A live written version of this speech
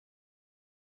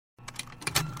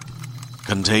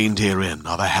Contained herein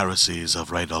are the heresies of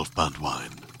Radolf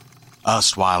Burntwine,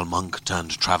 erstwhile monk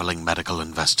turned traveling medical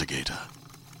investigator.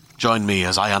 Join me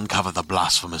as I uncover the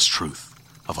blasphemous truth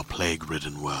of a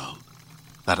plague-ridden world,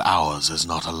 that ours is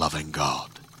not a loving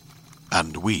God,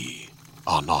 and we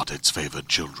are not its favored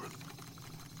children.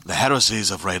 The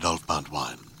heresies of Radolf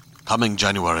Burntwine, coming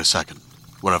January 2nd,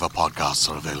 wherever podcasts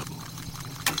are available.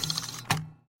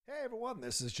 Hey everyone,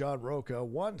 this is John Roca,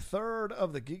 1/3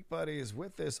 of the Geek Buddies,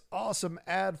 with this awesome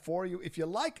ad for you. If you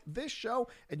like this show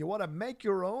and you want to make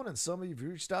your own, and some of you have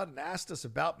reached out and asked us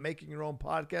about making your own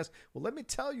podcast, well, let me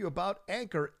tell you about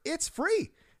Anchor. It's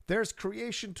free. There's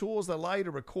creation tools that allow you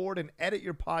to record and edit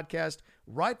your podcast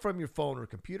right from your phone or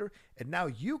computer. And now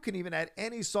you can even add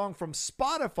any song from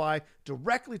Spotify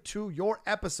directly to your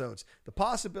episodes. The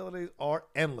possibilities are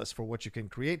endless for what you can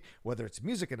create, whether it's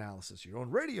music analysis, your own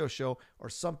radio show, or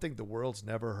something the world's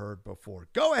never heard before.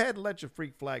 Go ahead and let your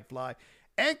freak flag fly.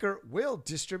 Anchor will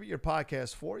distribute your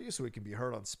podcast for you so it can be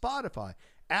heard on Spotify,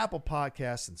 Apple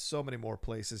Podcasts, and so many more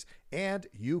places. And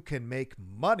you can make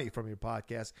money from your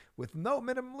podcast with no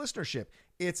minimum listenership.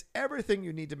 It's everything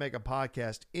you need to make a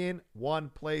podcast in one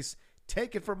place.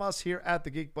 Take it from us here at the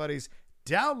Geek Buddies.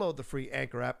 Download the free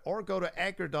Anchor app or go to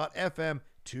anchor.fm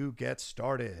to get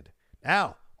started.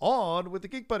 Now, on with the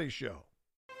Geek Buddies show.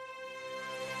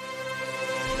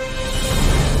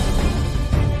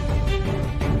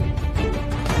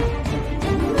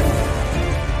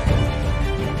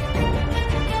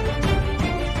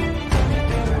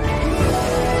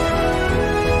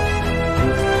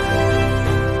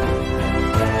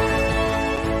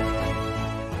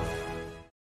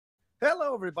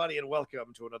 Hello, everybody, and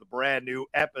welcome to another brand new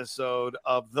episode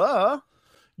of the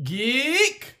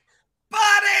Geek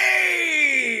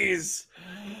Buddies!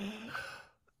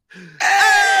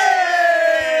 Hey!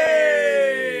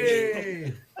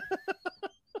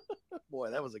 Boy,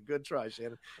 that was a good try,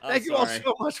 Shannon. Thank you all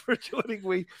so much for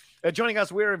joining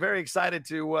us. We're very excited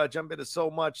to jump into so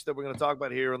much that we're going to talk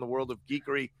about here in the world of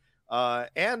geekery.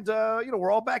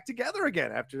 We're all back together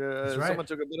again after someone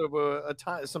took a bit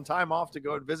of some time off to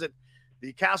go and visit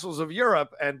the castles of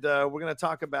Europe, and we're going to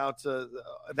talk about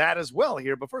that as well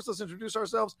here. But first, let's introduce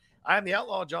ourselves. I am the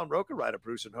Outlaw John Roca, writer,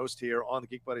 producer, and host here on the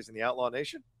Geek Buddies in the Outlaw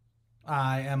Nation.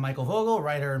 I am Michael Vogel,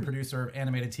 writer and producer of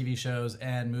animated TV shows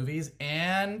and movies,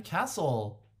 and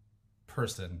castle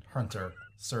person, hunter,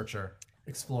 searcher,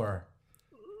 explorer.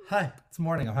 Hi, it's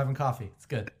morning. I'm having coffee. It's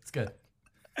good. It's good.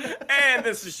 And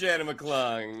this is Shannon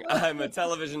McClung. I'm a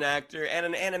television actor and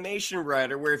an animation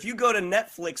writer, where if you go to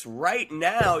Netflix right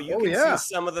now, you can see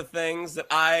some of the things that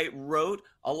I wrote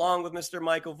along with Mr.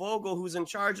 Michael Vogel, who's in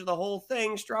charge of the whole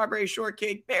thing. Strawberry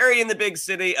Shortcake, Berry in the Big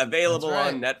City, available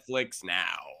on Netflix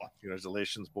now.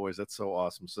 Congratulations, boys. That's so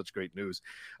awesome. Such great news.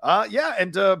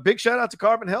 Big shout out to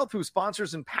Carbon Health, who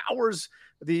sponsors and powers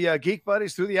the Geek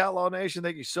Buddies through the Outlaw Nation.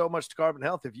 Thank you so much to Carbon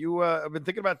Health. If you have been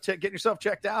thinking about getting yourself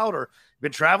checked out, or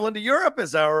been traveling to Europe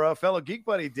as our fellow Geek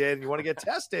Buddy did, and you want to get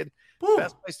tested, the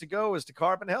best place to go is to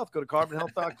Carbon Health. Go to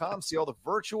carbonhealth.com, see all the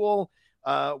virtual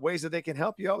ways that they can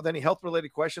help you out with any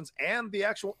health-related questions, and the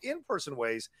actual in-person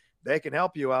ways they can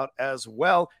help you out as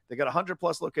well. They got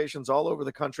 100-plus locations all over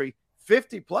the country,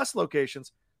 50-plus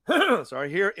locations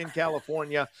here in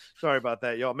California. Sorry about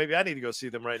that, y'all. Maybe I need to go see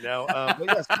them right now. But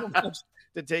yes, so much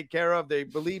to take care of. They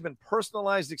believe in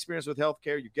personalized experience with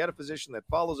healthcare. You get a physician that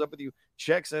follows up with you,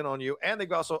 checks in on you, and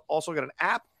they've also got an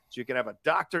app, so you can have a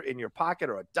doctor in your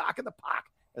pocket, or a doc in the pock,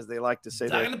 as they like to say.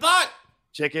 Doc in the pot.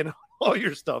 Check in all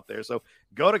your stuff there. So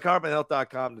go to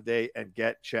carbonhealth.com today and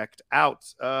get checked out.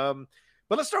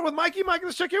 But let's start with Mikey. Mikey,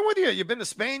 let's check in with you. You've been to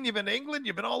Spain, you've been to England,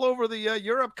 you've been all over the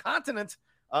Europe continent.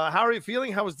 How are you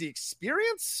feeling? How was the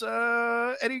experience?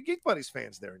 Any Geek Buddies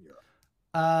fans there in Europe?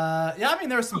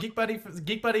 There were some Geek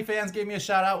Buddy fans gave me a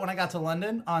shout out when I got to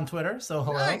London on Twitter. So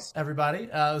hello, everybody.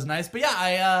 It was nice. But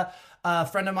a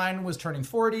friend of mine was turning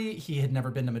 40. He had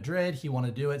never been to Madrid. He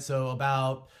wanted to do it. So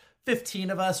about 15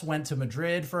 of us went to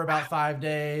Madrid for about 5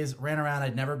 days, ran around.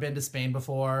 I'd never been to Spain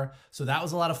before. So that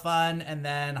was a lot of fun. And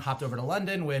then hopped over to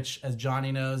London, which, as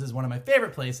Johnny knows, is one of my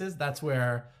favorite places. That's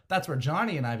where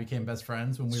Johnny and I became best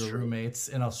friends, when we were roommates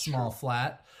in a small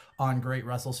flat on Great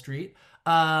Russell Street.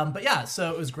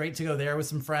 So it was great to go there with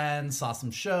some friends, saw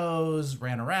some shows,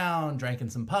 ran around, drank in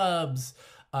some pubs,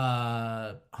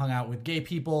 hung out with gay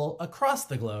people across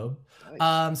the globe.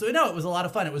 Nice. It was a lot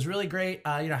of fun. It was really great.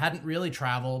 Hadn't really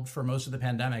traveled for most of the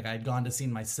pandemic. I'd gone to see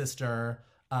my sister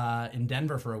in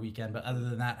Denver for a weekend, but other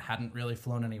than that, hadn't really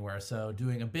flown anywhere. So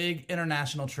doing a big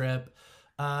international trip,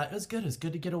 it was good. It was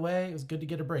good to get away. It was good to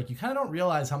get a break. You kind of don't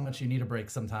realize how much you need a break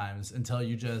sometimes until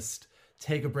you just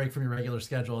take a break from your regular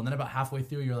schedule. And then about halfway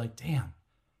through, you're like, damn,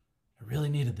 I I really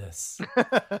needed this.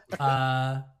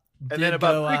 And then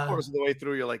about 3/4 of the way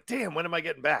through, you're like, damn, when am I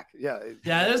getting back? Yeah.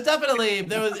 Yeah,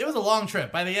 it was a long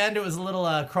trip. By the end, it was a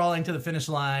little crawling to the finish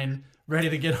line, ready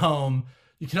to get home.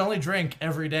 You can only drink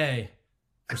every day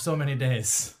for so many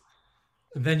days.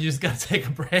 And then you just got to take a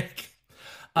break.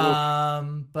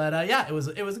 Yeah, it was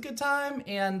a good time,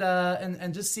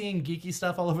 and just seeing geeky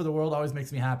stuff all over the world always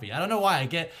makes me happy. I don't know why. I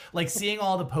get like seeing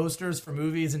all the posters for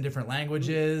movies in different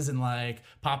languages and like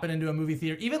popping into a movie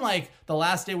theater. Even like the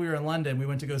last day we were in London, we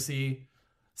went to go see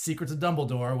Secrets of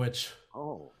Dumbledore, which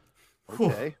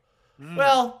okay.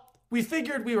 Well, we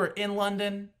figured we were in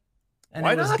London, and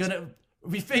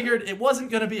we figured it wasn't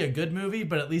gonna be a good movie,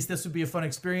 but at least this would be a fun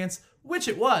experience, which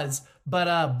it was.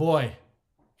 But boy,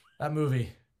 that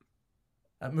movie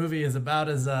is about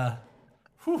as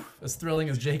thrilling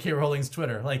as J.K. Rowling's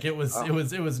Twitter. Like it was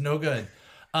no good.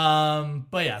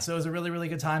 But yeah, so it was a really, really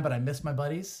good time, but I missed my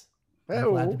buddies. I'm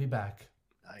glad to be back.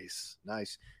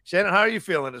 Nice. Shannon, how are you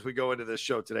feeling as we go into this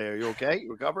show today? Are you okay?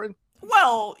 You recovering?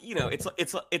 Well,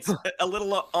 it's a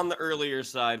little on the earlier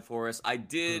side for us. I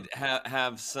did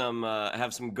have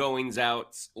some goings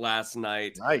out last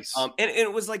night. Nice. And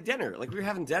it was like dinner. Like we were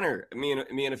having dinner, me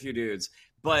and a few dudes.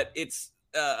 But it's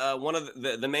one of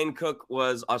the main cook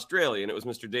was Australian. It was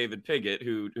Mr. David Piggott,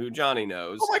 who Johnny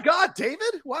knows. Oh my God,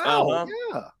 David! Wow,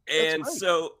 yeah. And nice.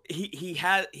 So he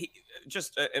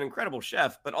just an incredible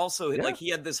chef, but also like he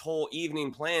had this whole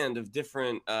evening planned of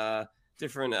different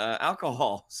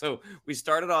alcohol. So we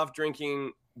started off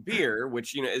drinking beer,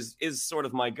 which is sort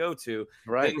of my go-to.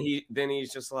 Right. Then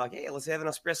he's just like, hey, let's have an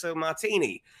espresso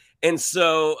martini. And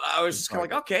so I was just kind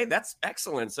of like, okay, that's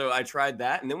excellent. So I tried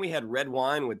that, and then we had red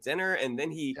wine with dinner, and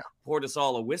then he poured us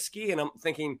all a whiskey, and I'm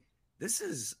thinking, this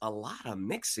is a lot of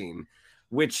mixing,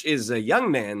 which is a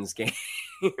young man's game.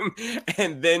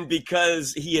 And then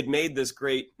because he had made this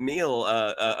great meal,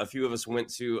 a few of us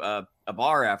went to a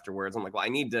bar afterwards. I'm like, well, I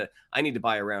need to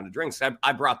buy a round of drinks.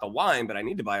 I brought the wine, but I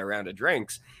need to buy a round of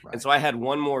drinks. Right. And so I had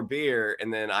one more beer,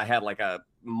 and then I had like a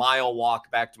mile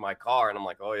walk back to my car, and I'm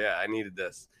like, oh yeah, I needed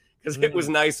this. Because it was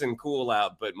nice and cool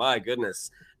out, but my goodness,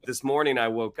 this morning I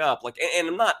woke up like, and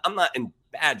I'm not in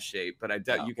bad shape, but I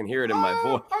doubt you can hear it in my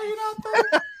voice. Are you not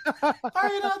though? Are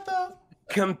you not though?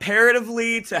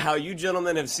 Comparatively to how you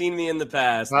gentlemen have seen me in the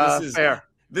past,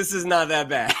 this is not that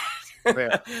bad.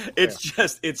 Fair. It's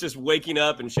just waking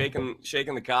up and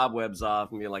shaking the cobwebs off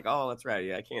and being like, oh, that's right.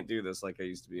 Yeah, I can't do this like I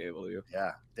used to be able to.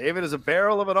 Yeah. David is a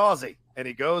barrel of an Aussie, and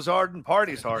he goes hard and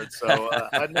parties hard. So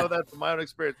I know that from my own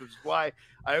experience, which is why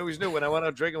I always knew when I went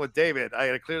out drinking with David, I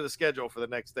had to clear the schedule for the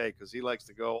next day because he likes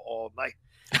to go all night.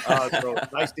 So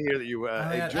nice to hear that you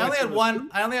I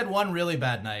only had one really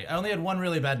bad night. I only had one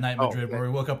really bad night in Madrid where we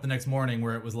woke up the next morning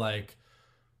where it was like,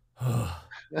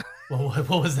 what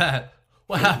was that?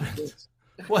 What happened?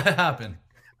 What happened?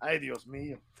 Ay, Dios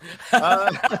mío.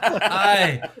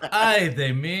 Ay de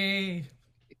mí.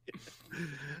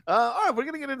 All right, we're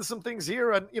going to get into some things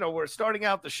here. And, we're starting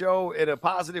out the show in a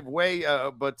positive way,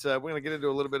 but we're going to get into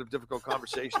a little bit of difficult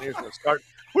conversation here. So we'll start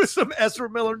with some Ezra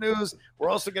Miller news. We're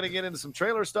also going to get into some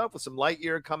trailer stuff with some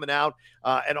Lightyear coming out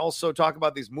and also talk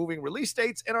about these moving release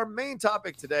dates. And our main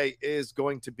topic today is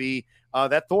going to be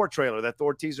that Thor trailer, that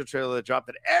Thor teaser trailer that dropped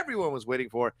that everyone was waiting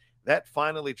for. That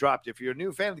finally dropped. If you're a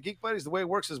new fan of the Geek Buddies, the way it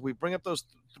works is we bring up those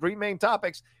three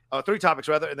topics, and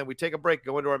then we take a break,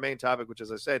 go into our main topic, which,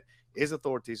 as I said, is a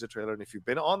Thor teaser trailer. And if you've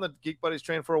been on the Geek Buddies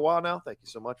train for a while now, thank you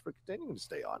so much for continuing to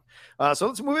stay on. So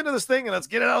let's move into this thing and let's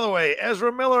get it out of the way.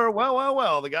 Ezra Miller,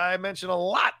 well, the guy I mentioned a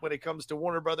lot when it comes to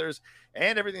Warner Brothers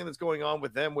and everything that's going on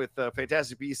with them with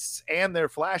Fantastic Beasts and their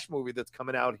Flash movie that's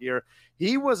coming out here.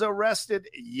 He was arrested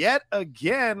yet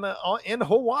again in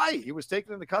Hawaii. He was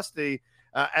taken into custody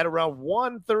at around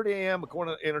 1:30 a.m.,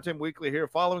 according to Entertainment Weekly here,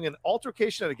 following an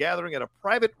altercation at a gathering at a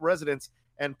private residence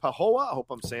in Pahoa. I hope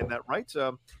I'm saying that right.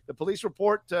 The police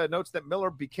report notes that Miller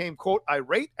became, quote,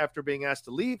 irate after being asked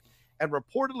to leave and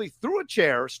reportedly threw a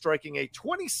chair, striking a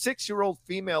 26-year-old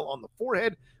female on the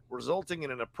forehead, resulting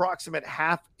in an approximate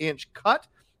half-inch cut.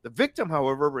 The victim,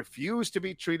 however, refused to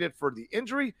be treated for the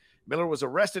injury. Miller was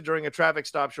arrested during a traffic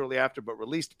stop shortly after, but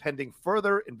released pending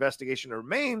further investigation.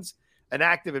 Remains an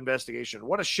active investigation.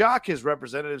 What a shock. His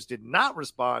representatives did not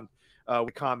respond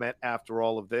with comment after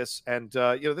all of this. And,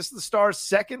 this is the star's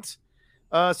second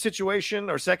situation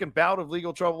or second bout of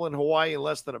legal trouble in Hawaii in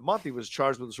less than a month. He was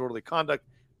charged with disorderly conduct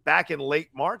back in late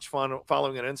March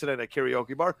following an incident at a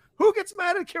karaoke bar. Who gets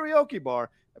mad at a karaoke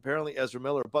bar? Apparently Ezra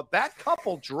Miller. But that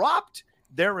couple dropped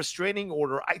their restraining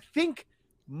order, I think,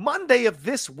 Monday of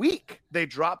this week. They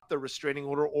dropped the restraining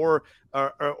order, or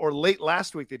late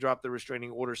last week they dropped the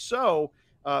restraining order. So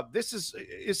This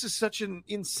is such an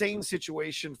insane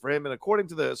situation for him. And according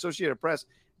to the Associated Press,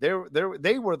 they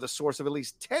were the source of at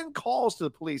least 10 calls to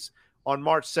the police on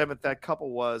March 7th. That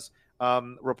couple was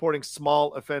reporting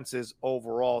small offenses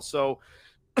overall. So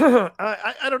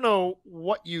I don't know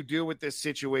what you do with this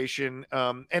situation.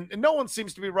 And no one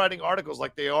seems to be writing articles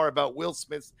like they are about Will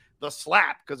Smith's The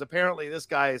Slap, because apparently this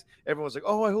guy everyone's like,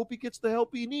 oh, I hope he gets the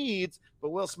help he needs. But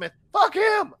Will Smith, fuck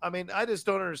him. I mean, I just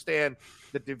don't understand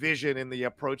the division in the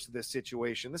approach to this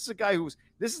situation. This is a guy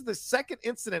this is the second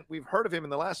incident we've heard of him in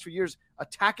the last few years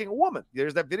attacking a woman.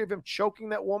 There's that video of him choking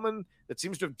that woman that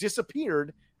seems to have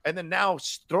disappeared, and then now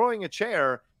throwing a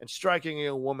chair and striking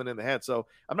a woman in the head. So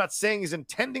I'm not saying he's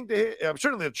intending to hit. I'm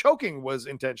certainly the choking was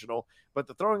intentional, but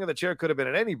the throwing of the chair could have been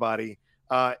at anybody.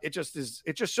 It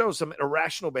just shows some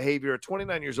irrational behavior at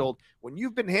 29 years old. When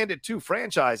you've been handed 2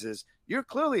 franchises, you're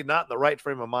clearly not in the right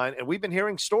frame of mind. And we've been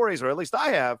hearing stories, or at least I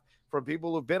have, from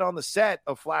people who've been on the set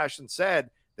of Flash and said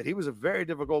that he was a very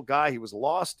difficult guy. He was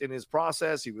lost in his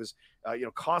process. He was,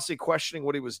 constantly questioning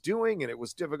what he was doing, and it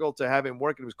was difficult to have him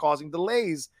work. And it was causing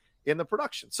delays in the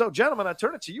production. So, gentlemen, I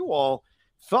turn it to you all.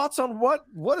 Thoughts on what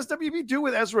does WB do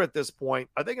with Ezra at this point?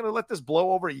 Are they going to let this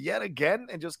blow over yet again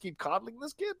and just keep coddling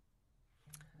this kid?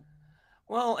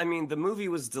 Well, I mean, the movie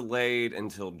was delayed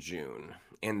until June,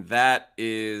 and that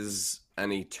is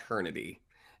an eternity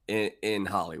in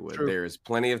Hollywood. True. There's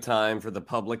plenty of time for the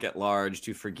public at large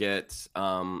to forget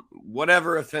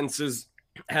whatever offenses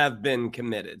have been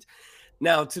committed.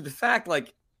 Now, to the fact,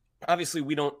 like, obviously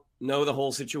we don't know the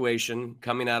whole situation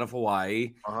coming out of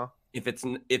Hawaii. Uh-huh. If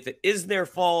it is their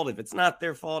fault, if it's not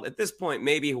their fault, at this point,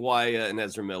 maybe Hawaii and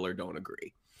Ezra Miller don't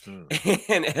agree.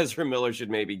 And Ezra Miller should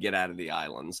maybe get out of the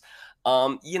islands.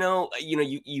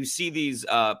 You see these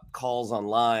calls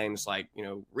online. It's like,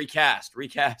 recast,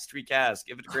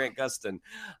 give it to Grant Gustin.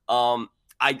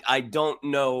 I don't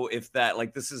know if that,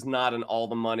 like, this is not an all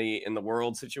the money in the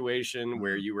world situation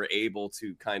where you were able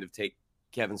to kind of take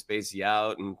Kevin Spacey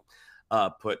out and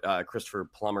put Christopher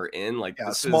Plummer in, like,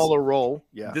 a smaller role.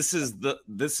 Yeah, this is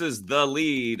the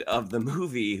lead of the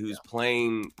movie who's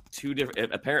playing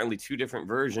apparently two different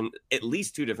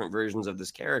versions of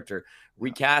this character.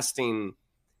 Recasting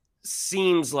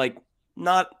seems like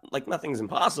nothing's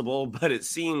impossible, but it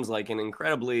seems like an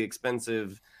incredibly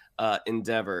expensive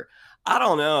endeavor. I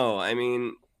don't know. I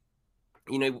mean,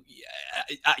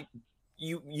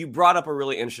 You brought up a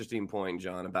really interesting point,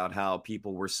 John, about how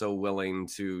people were so willing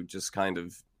to just kind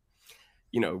of,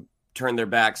 turn their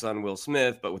backs on Will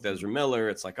Smith. But with Ezra Miller,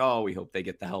 it's like, oh, we hope they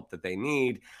get the help that they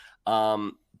need.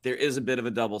 There is a bit of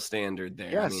a double standard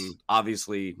there. Yes. I mean,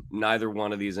 obviously, neither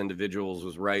one of these individuals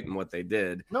was right in what they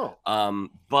did. No.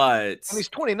 But and he's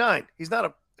 29. He's not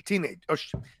a teenager. Oh,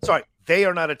 sorry, they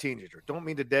are not a teenager. Don't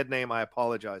mean to dead name. I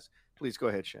apologize. Please go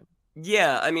ahead, Shen.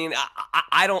 Yeah, I mean,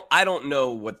 I don't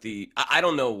know what the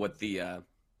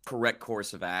correct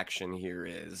course of action here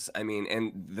is. I mean,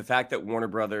 and the fact that Warner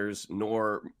Brothers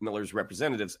nor Miller's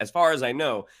representatives, as far as I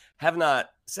know, have not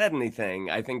said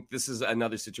anything. I think this is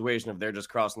another situation of they're just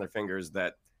crossing their fingers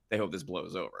that they hope this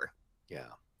blows over. Yeah,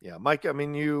 Mike. I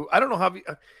mean, I don't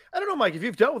know, Mike, if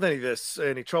you've dealt with any of this,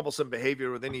 any troublesome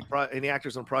behavior with any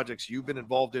actors on projects you've been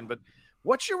involved in, but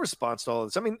what's your response to all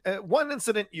this? I mean, one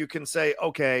incident you can say,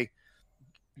 okay,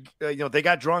 they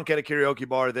got drunk at a karaoke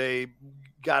bar, they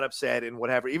got upset and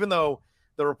whatever, even though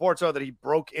the reports are that he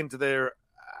broke into their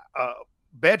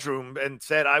bedroom and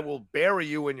said, I will bury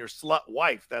you and your slut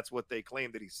wife. That's what they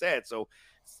claimed that he said. So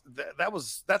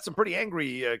that's some pretty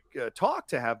angry talk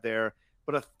to have there.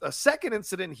 But a second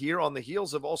incident here on the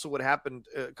heels of also what happened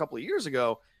a couple of years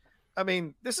ago. I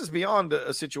mean, this is beyond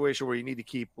a situation where you need to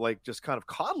keep like just kind of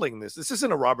coddling this. This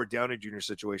isn't a Robert Downey Jr.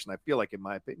 situation, I feel like, in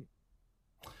my opinion.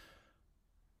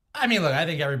 I mean, look, I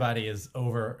think everybody is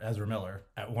over Ezra Miller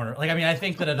at Warner. Like, I mean, I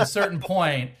think that at a certain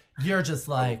point, you're just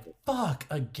like, fuck,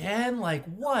 again? Like,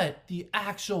 what the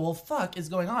actual fuck is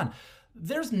going on?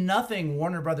 There's nothing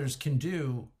Warner Brothers can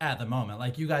do at the moment.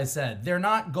 Like you guys said, they're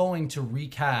not going to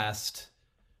recast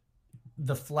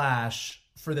The Flash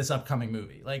for this upcoming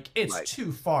movie. Like, it's right.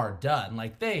 Too far done.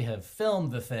 Like, they have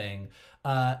filmed the thing.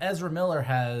 Ezra Miller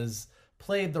has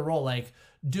played the role. Like,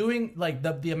 doing like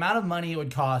the amount of money it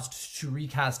would cost to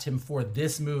recast him for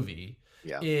this movie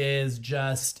is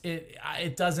just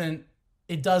it doesn't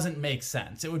make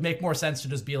sense. It would make more sense to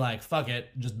just be like, fuck it,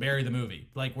 just bury the movie.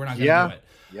 Like, we're not gonna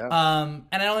do it. And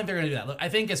I don't think they're gonna do that. Look, I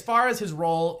think as far as his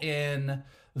role in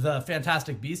the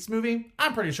Fantastic Beasts movie,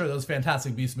 I'm pretty sure those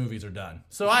Fantastic Beasts movies are done.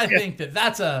 So I think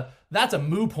that's a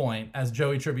moo point, as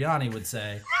Joey Tribbiani would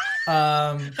say.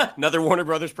 Another Warner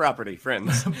Brothers property,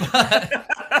 friends.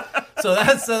 So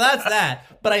that's that.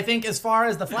 But I think as far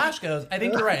as the Flash goes, I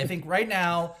think you're right. I think right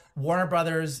now Warner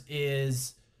Brothers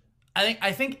is,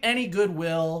 I think any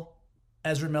goodwill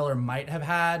Ezra Miller might have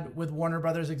had with Warner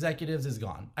Brothers executives is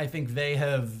gone. I think they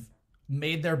have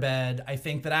made their bed. I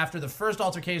think that after the first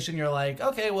altercation, you're like,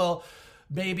 okay, well,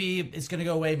 maybe it's going to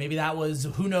go away. Maybe that was,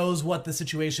 who knows what the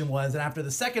situation was. And after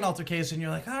the second altercation, you're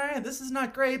like, all right, this is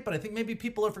not great, but I think maybe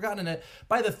people have forgotten it.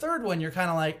 By the third one, you're kind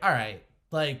of like, all right,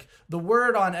 like the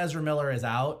word on Ezra Miller is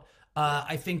out.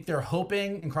 I think they're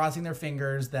hoping and crossing their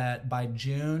fingers that by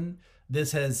June,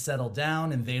 this has settled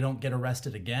down and they don't get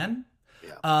arrested again.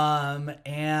 Yeah.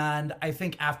 And I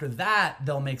think after that,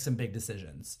 they'll make some big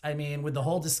decisions. I mean, with the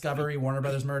whole Discovery Warner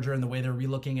Brothers merger and the way they're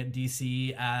relooking at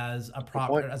DC as a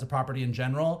property in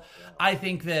general, I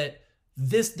think that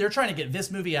they're trying to get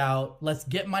this movie out. Let's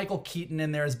get Michael Keaton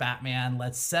in there as Batman.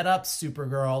 Let's set up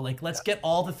Supergirl. Like, let's get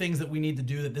all the things that we need to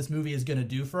do that this movie is going to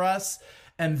do for us.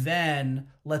 And then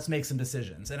let's make some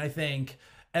decisions. And I think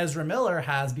Ezra Miller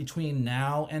has between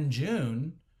now and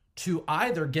June to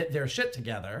either get their shit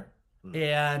together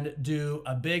and do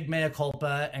a big mea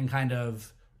culpa and kind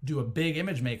of do a big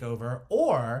image makeover,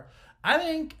 or I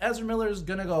think Ezra Miller is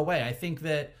going to go away.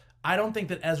 I don't think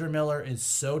that Ezra Miller is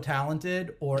so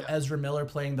talented, or Ezra Miller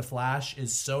playing the Flash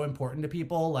is so important to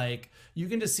people. Like, you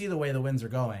can just see the way the winds are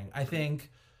going. I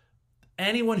think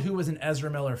anyone who was an Ezra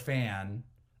Miller fan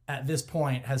at this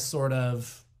point has sort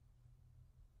of,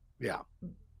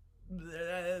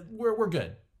 we're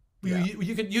good. Yeah.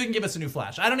 You can give us a new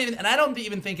Flash. I don't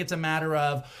even think it's a matter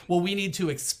of, well, we need to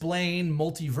explain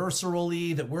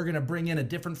multiversally that we're going to bring in a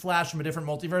different Flash from a different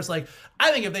multiverse. Like,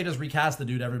 I think if they just recast the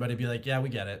dude, everybody be like, yeah, we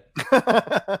get it.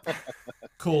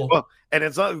 Cool. Well, and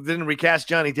didn't recast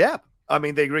Johnny Depp. I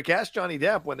mean, they recast Johnny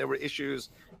Depp when there were issues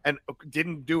and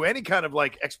didn't do any kind of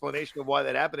like explanation of why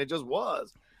that happened. It just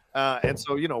was. And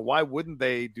so, why wouldn't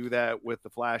they do that with the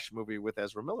Flash movie with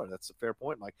Ezra Miller? That's a fair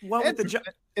point, Mike. Well,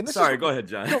 sorry, go ahead,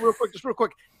 John. No, real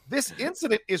quick. This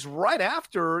incident is right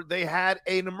after they had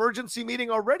an emergency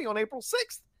meeting already on April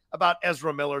 6th about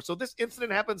Ezra Miller. So this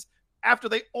incident happens after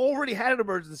they already had an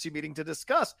emergency meeting to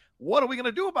discuss what are we going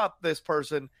to do about this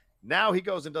person. Now he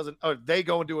goes and they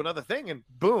go and do another thing, and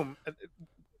boom,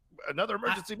 another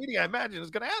emergency meeting, I imagine, is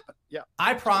going to happen. Yeah.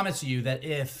 I promise you that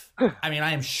I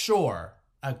am sure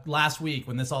last week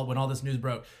when all this news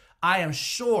broke, I am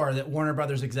sure that Warner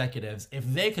Brothers executives, if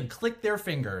they could click their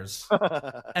fingers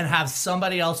and have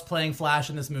somebody else playing Flash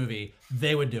in this movie,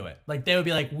 they would do it. Like, they would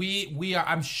be like, we are.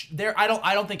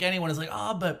 I don't think anyone is like,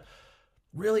 but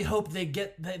really hope they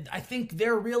get. I think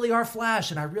they're really our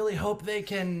Flash, and I really hope they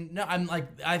can. No, I'm like,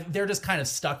 they're just kind of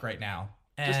stuck right now,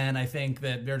 and I think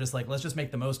that they're just like, let's just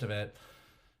make the most of it.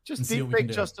 Just deep fake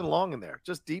Justin Long in there.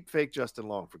 Just deep fake Justin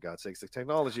Long, for God's sakes. The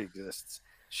technology exists.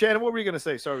 Shannon, what were you going to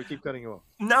say? Sorry, we keep cutting you off.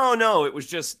 No, it was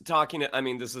just talking.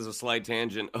 This is a slight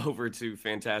tangent over to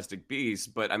Fantastic Beasts,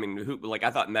 but I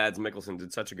thought Mads Mikkelsen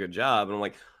did such a good job, and I'm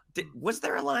like, was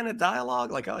there a line of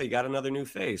dialogue like, "Oh, you got another new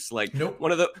face"? Like, nope.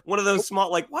 One of those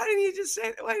small, like, why didn't you just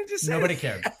say that? Why didn't you just say nobody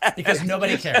cared? Because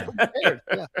nobody cared.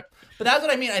 Yeah. But that's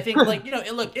what I mean. I think, like,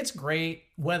 look, it's great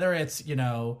whether it's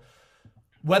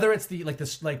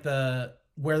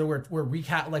whether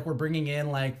we're bringing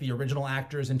in like the original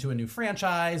actors into a new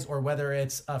franchise, or whether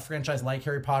it's a franchise like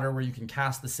Harry Potter where you can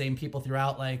cast the same people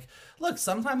throughout. Like, look,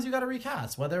 sometimes you got to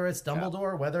recast, whether it's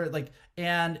Dumbledore,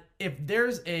 and if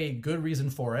there's a good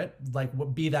reason for it, like,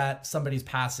 be that somebody's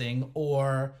passing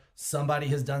or somebody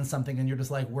has done something and you're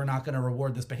just like, we're not going to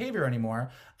reward this behavior anymore,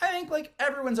 I think like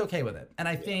everyone's okay with it. And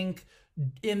I think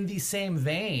in the same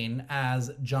vein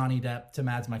as Johnny Depp to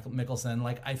Mads Mikkelsen,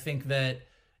 like, I think that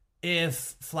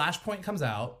if Flashpoint comes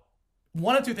out,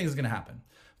 one of two things is going to happen.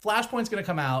 Flashpoint's going to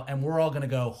come out and we're all going to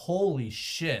go, holy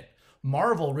shit,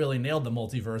 Marvel really nailed the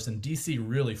multiverse and DC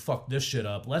really fucked this shit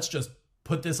up. Let's just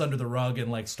put this under the rug and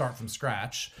like start from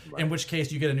scratch, in which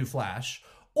case you get a new Flash.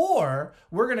 Or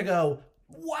we're going to go,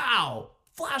 wow,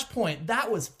 Flashpoint,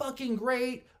 that was fucking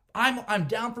great. I'm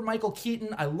down for Michael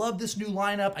Keaton. I love this new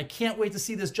lineup. I can't wait to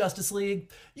see this Justice League.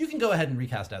 You can go ahead and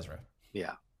recast Ezra.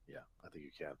 Yeah, I think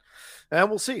you can. And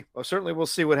we'll see. Well, certainly we'll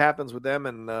see what happens with them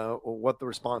and what the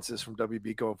response is from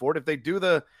WB going forward. If they do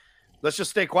let's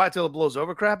just stay quiet till it blows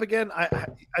over crap again,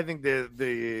 I think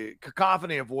the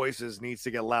cacophony of voices needs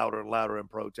to get louder and louder in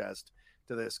protest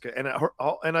to this.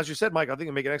 And as you said, Mike, I think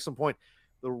you make an excellent point.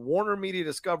 The Warner Media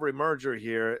Discovery merger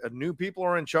here, new people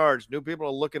are in charge. New people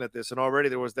are looking at this. And already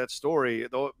there was that story,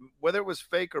 though, whether it was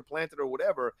fake or planted or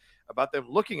whatever, about them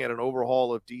looking at an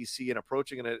overhaul of DC and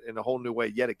approaching it in a whole new way.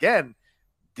 Yet again,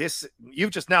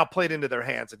 you've just now played into their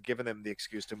hands and given them the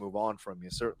excuse to move on from you,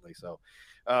 certainly. So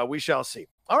we shall see.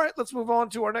 All right, let's move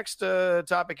on to our next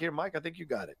topic here. Mike, I think you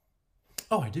got it.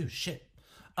 Oh, I do. Shit.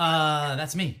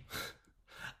 That's me.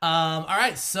 All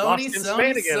right, Sony.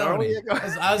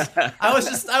 I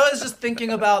was just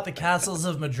thinking about the castles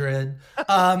of Madrid.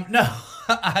 No,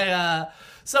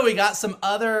 so we got some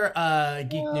other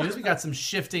geek news. We got some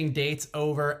shifting dates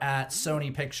over at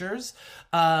Sony Pictures.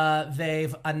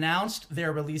 They've announced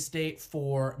their release date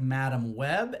for Madam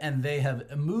Web, and they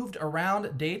have moved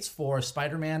around dates for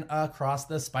Spider-Man Across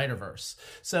the Spider-Verse.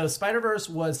 So Spider-Verse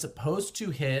was supposed to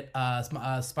hit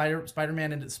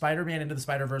Spider-Man Into the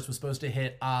Spider-Verse was supposed to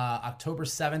hit October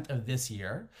 7th of this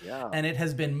year. Yeah. And it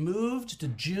has been moved to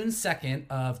June 2nd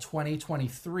of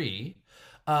 2023.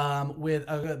 With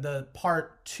the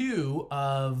part 2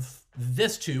 of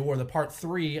the part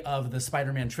 3 of the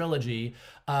Spider-Man trilogy,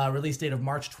 release date of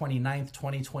March 29th,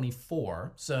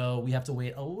 2024. So we have to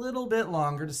wait a little bit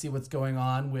longer to see what's going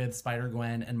on with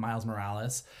Spider-Gwen and Miles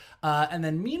Morales. And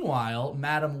then meanwhile,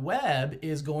 Madam Web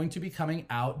is going to be coming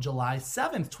out July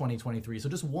 7th, 2023. So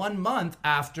just 1 month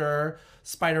after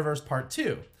Spider-Verse Part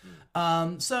 2.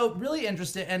 So really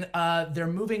interesting, and they're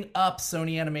moving up.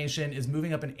 Sony Animation is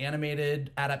moving up an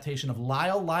animated adaptation of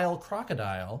Lyle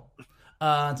Crocodile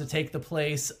to take the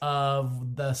place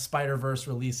of the Spider-Verse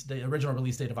original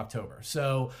release date of October.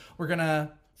 So we're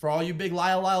gonna, for all you big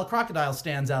Lyle Crocodile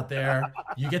stands out there,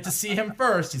 you get to see him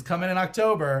first. He's coming in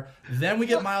October. Then we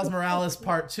get Miles Morales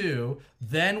Part 2.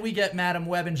 Then we get Madam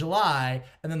Web in July.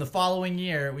 And then the following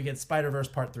year, we get Spider-Verse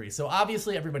Part 3. So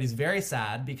obviously everybody's very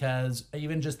sad because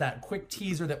even just that quick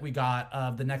teaser that we got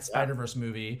of the next Spider-Verse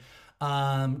movie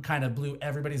kind of blew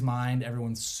everybody's mind.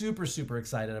 Everyone's super, super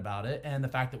excited about it. And the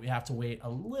fact that we have to wait a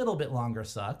little bit longer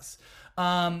sucks.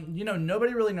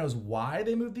 Nobody really knows why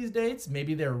they moved these dates.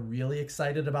 Maybe they're really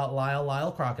excited about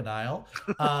Lyle Crocodile.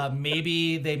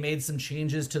 Maybe they made some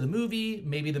changes to the movie.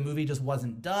 Maybe the movie just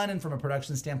wasn't done, and from a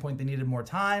production standpoint, they needed more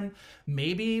time.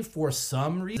 Maybe for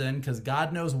some reason, because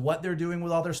God knows what they're doing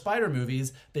with all their Spider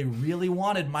movies, they really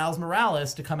wanted Miles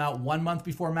Morales to come out 1 month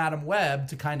before Madam Web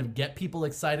to kind of get people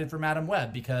excited for Madam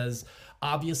Web, because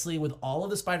obviously with all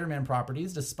of the Spider-Man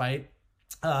properties, despite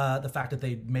the fact that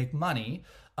they make money,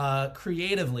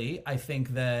 creatively, I think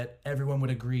that everyone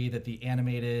would agree that the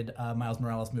animated Miles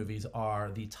Morales movies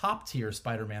are the top tier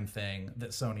Spider-Man thing that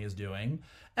Sony is doing.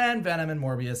 And Venom and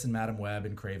Morbius and Madam Web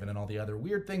and Kraven and all the other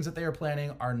weird things that they are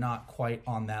planning are not quite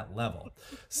on that level.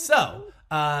 So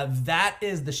that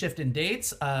is the shift in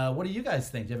dates. What do you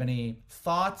guys think? Do you have any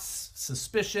thoughts,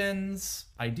 suspicions,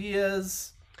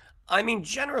 ideas? I mean,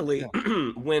 generally,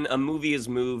 when a movie is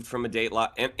moved from a date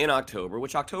in October,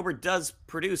 which October does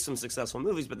produce some successful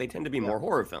movies, but they tend to be more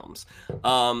horror films.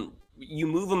 You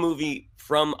move a movie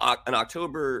from an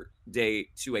October date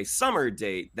to a summer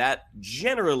date, that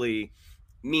generally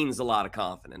means a lot of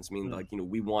confidence. I mean,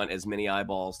 we want as many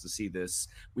eyeballs to see this.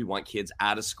 We want kids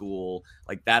out of school.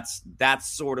 Like that's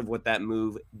sort of what that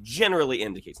move generally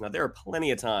indicates. Now, there are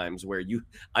plenty of times where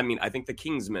I think the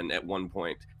Kingsman at one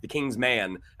point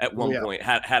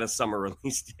had a summer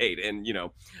release date, and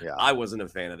I wasn't a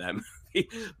fan of that movie.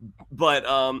 But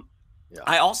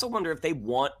I also wonder if they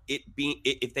want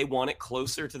it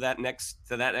closer to that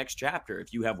next chapter.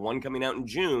 If you have one coming out in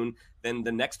June, then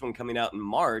the next one coming out in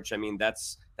March. I mean,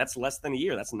 that's less than a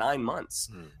year. That's 9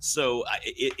 months. So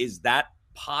is that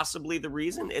possibly the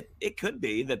reason? It could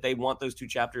be that they want those two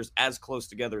chapters as close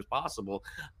together as possible.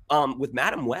 With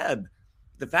Madam Web,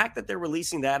 the fact that they're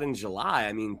releasing that in July,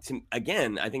 I mean, I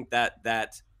think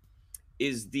that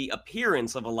is the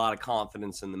appearance of a lot of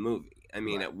confidence in the movie. I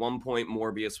mean, At one point,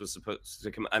 Morbius was supposed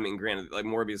to come. I mean, granted, like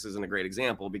Morbius isn't a great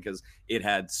example because it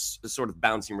had sort of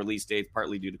bouncing release dates,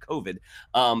 partly due to COVID.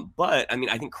 But I mean,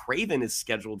 I think Kraven is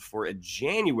scheduled for a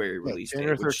January release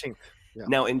January date. 13th.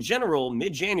 Now, in general,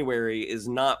 mid-January is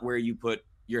not where you put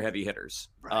your heavy hitters.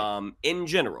 Right. In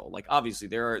general, like obviously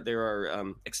there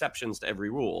are exceptions to every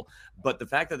rule, but the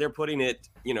fact that they're putting it,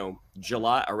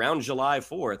 around July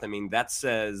 4th, I mean, that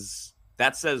says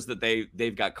that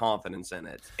they've got confidence in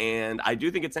it. And I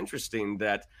do think it's interesting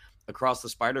that Across the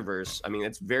Spider-Verse, I mean,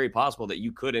 it's very possible that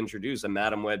you could introduce a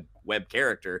Madam Web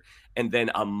character, and then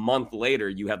a month later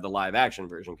you have the live action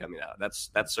version coming out.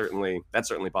 That's certainly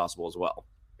possible as well.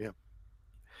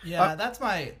 Yeah, that's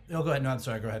my. Oh, go ahead. No, I'm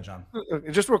sorry. Go ahead, John.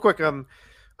 Just real quick.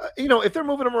 If they're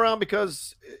moving them around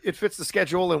because it fits the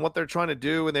schedule and what they're trying to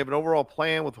do, and they have an overall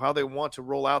plan with how they want to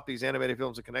roll out these animated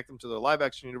films and connect them to the live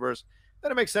action universe,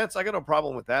 then it makes sense. I got no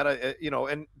problem with that.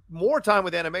 And more time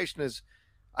with animation is,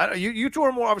 you two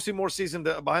are obviously more seasoned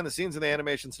behind the scenes in the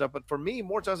animation stuff, but for me,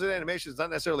 more time with animation is not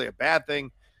necessarily a bad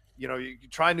thing. You can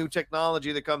try new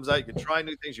technology that comes out. You can try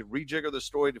new things. You rejigger the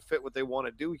story to fit what they want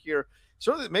to do here.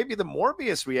 Certainly, maybe the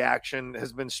Morbius reaction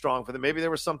has been strong for them. Maybe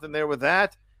there was something there with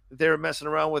that they're messing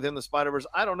around with in the Spider-Verse.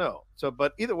 I don't know. So,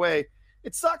 but either way,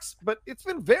 it sucks. But it's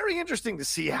been very interesting to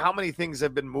see how many things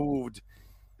have been moved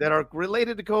that are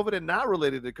related to COVID and not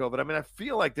related to COVID. I mean, I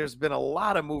feel like there's been a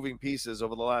lot of moving pieces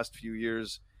over the last few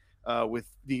years with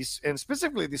these, and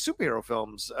specifically the superhero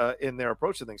films in their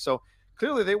approach to things. So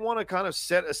clearly they want to kind of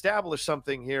establish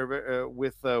something here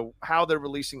with how they're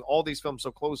releasing all these films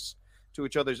so close to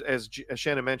each other, as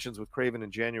Shannon mentions, with Kraven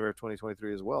in January of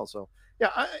 2023 as well. So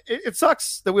yeah, it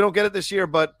sucks that we don't get it this year,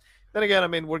 but then again, I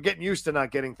mean, we're getting used to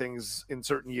not getting things in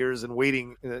certain years and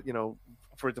waiting,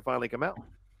 for it to finally come out.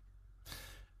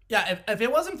 Yeah, if it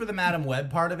wasn't for the Madam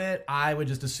Web part of it, I would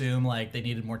just assume like they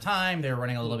needed more time. They were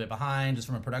running a little bit behind just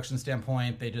from a production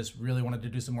standpoint. They just really wanted to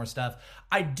do some more stuff.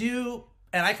 I do,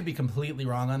 and I could be completely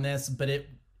wrong on this, but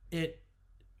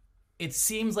it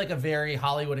seems like a very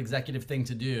Hollywood executive thing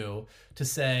to do, to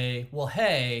say, well,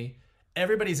 hey,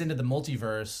 everybody's into the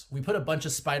multiverse. We put a bunch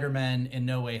of Spider-Men in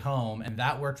No Way Home, and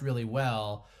that worked really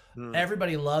well.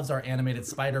 Everybody loves our animated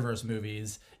Spider-Verse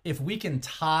movies. If we can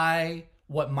tie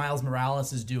what Miles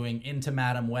Morales is doing into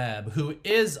Madam Web, who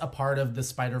is a part of the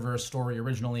Spider-Verse story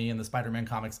originally in the Spider-Man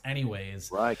comics anyways.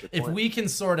 Right, if we can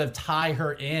sort of tie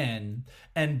her in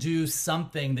and do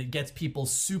something that gets people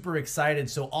super excited,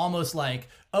 so almost like,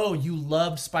 oh, you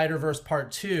loved Spider-Verse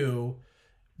Part 2,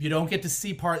 you don't get to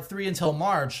see Part 3 until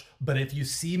March, but if you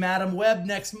see Madam Web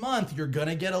next month, you're going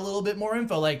to get a little bit more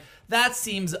info. Like, that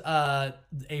seems a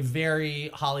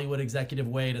very Hollywood executive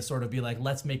way to sort of be like,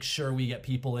 let's make sure we get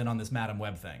people in on this Madam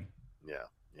Web thing. Yeah.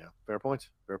 Fair point.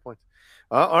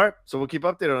 All right. So we'll keep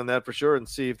updated on that for sure and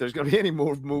see if there's going to be any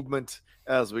more movement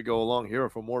as we go along here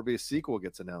if a Morbius sequel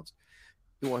gets announced.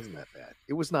 It wasn't that bad.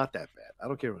 It was not that bad. I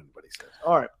don't care what anybody says.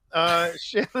 All right.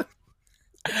 Shannon.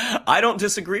 I don't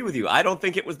disagree with you. I don't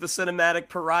think it was the cinematic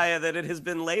pariah that it has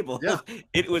been labeled. Yeah.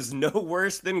 It was no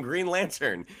worse than Green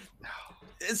Lantern.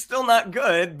 It's still not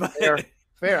good, but fair.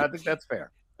 I think that's fair.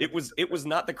 It was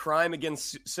not the crime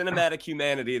against cinematic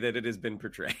humanity that it has been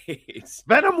portrayed.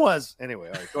 Venom was. Anyway,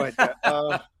 all right, go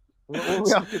ahead. What are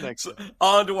we up to next?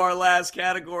 On to our last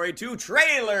category,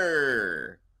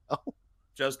 trailer. Oh.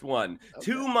 Just one.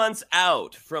 Okay. 2 months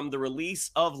out from the release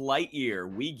of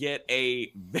Lightyear, we get a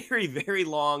very, very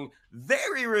long,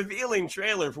 very revealing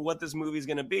trailer for what this movie is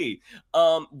going to be.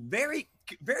 Very,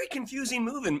 very confusing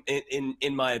move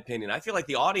in my opinion. I feel like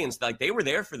the audience, like, they were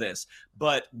there for this,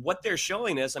 but what they're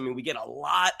showing us, I mean, we get a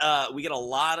lot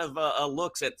of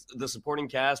looks at the supporting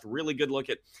cast. Really good look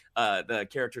at the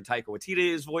character Taika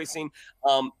Waititi is voicing.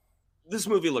 This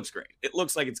movie looks great. It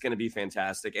looks like it's going to be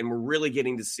fantastic, and we're really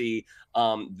getting to see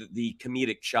the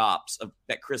comedic chops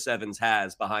that Chris Evans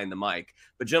has behind the mic.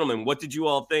 But gentlemen, what did you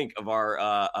all think of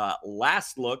our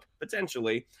last look,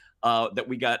 potentially, that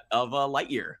we got of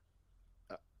Lightyear?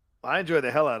 I enjoyed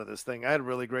the hell out of this thing. I had a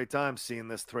really great time seeing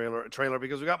this trailer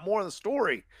because we got more of the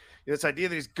story. This idea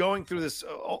that he's going through this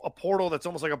a portal that's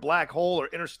almost like a black hole or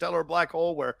interstellar black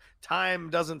hole where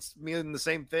time doesn't mean the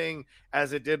same thing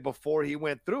as it did before he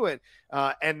went through it.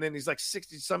 And then he's like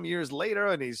 60 some years later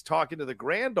and he's talking to the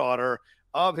granddaughter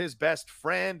of his best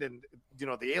friend, and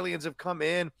the aliens have come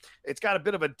in. It's got a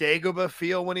bit of a Dagobah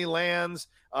feel when he lands.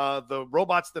 The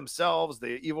robots themselves,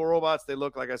 the evil robots, they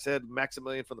look, like I said,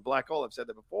 Maximilian from the black hole. I've said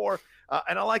that before.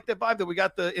 And I like that vibe that we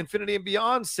got the Infinity and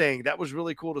Beyond saying. That was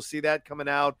really cool to see that coming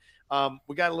out.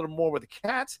 We got a little more with the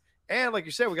cats, and like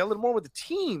you said, we got a little more with the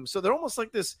team. So they're almost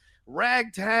like this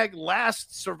ragtag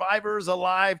last survivors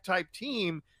alive type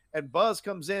team. And Buzz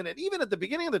comes in, and even at the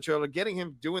beginning of the trailer, getting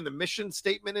him doing the mission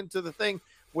statement into the thing,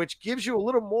 which gives you a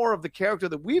little more of the character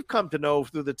that we've come to know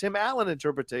through the Tim Allen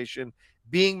interpretation,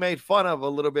 being made fun of a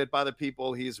little bit by the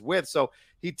people he's with. So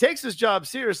he takes his job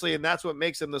seriously, and that's what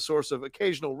makes him the source of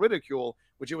occasional ridicule,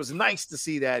 which it was nice to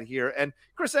see that here. And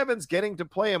Chris Evans getting to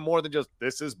play him more than just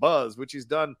this is Buzz, which he's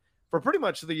done for pretty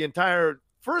much the entire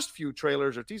first few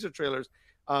trailers or teaser trailers.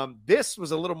 This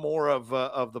was a little more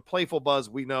of the playful Buzz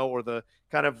we know, or the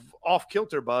kind of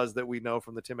off-kilter Buzz that we know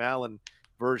from the Tim Allen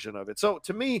version of it. So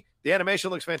to me, the animation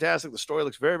looks fantastic. The story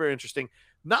looks very, very interesting.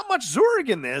 Not much Zurg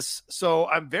in this, so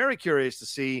I'm very curious to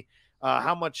see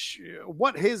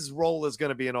what his role is going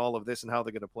to be in all of this and how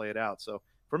they're going to play it out. So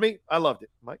for me, I loved it.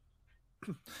 Mike?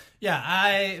 Yeah,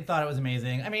 I thought it was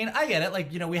amazing. I mean, I get it.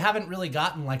 Like, we haven't really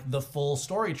gotten like the full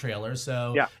story trailer.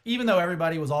 So yeah. Even though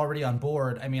everybody was already on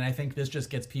board, I mean, I think this just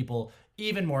gets people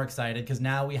even more excited because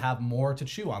now we have more to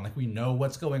chew on. Like, we know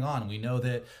what's going on. We know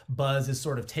that Buzz is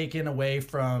sort of taken away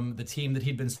from the team that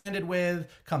he'd been suspended with,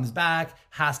 comes back,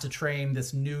 has to train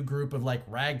this new group of like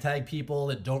ragtag people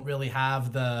that don't really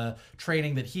have the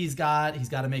training that he's got. He's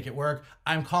got to make it work.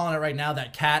 I'm calling it right now.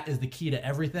 That cat is the key to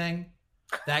everything.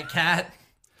 That cat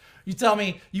You tell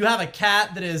me you have a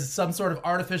cat that is some sort of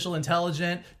artificial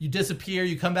intelligent. You disappear.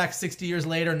 You come back 60 years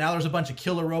later. Now there's a bunch of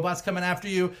killer robots coming after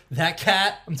you. That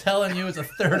cat, I'm telling you, it's a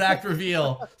third act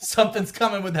reveal. Something's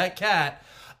coming with that cat.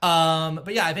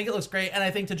 But yeah, I think it looks great. And I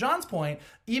think to John's point,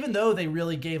 even though they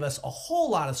really gave us a whole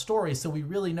lot of stories, so we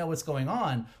really know what's going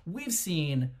on, we've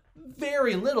seen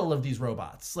very little of these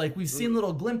robots. Like, we've seen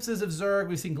little glimpses of Zurg,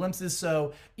 we've seen glimpses.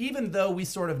 So even though we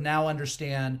sort of now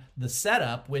understand the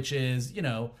setup, which is, you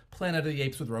know, Planet of the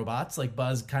Apes with robots, like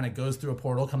Buzz kind of goes through a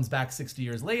portal, comes back 60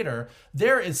 years later,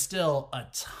 there is still a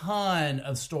ton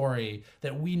of story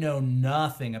that we know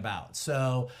nothing about.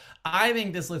 So I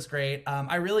think this looks great.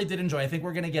 I really did enjoy. I think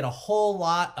we're going to get a whole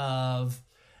lot of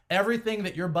everything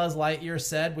that your Buzz Lightyear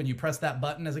said when you pressed that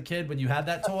button as a kid, when you had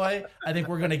that toy. I think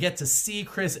we're going to get to see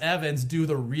Chris Evans do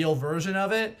the real version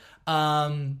of it.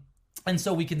 And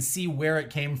so we can see where it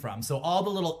came from. So all the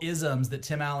little isms that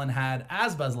Tim Allen had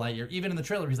as Buzz Lightyear, even in the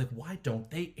trailer, he's like, why don't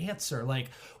they answer?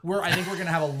 Like, I think we're going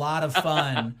to have a lot of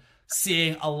fun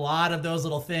seeing a lot of those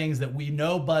little things that we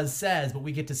know Buzz says, but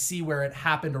we get to see where it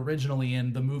happened originally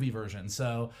in the movie version.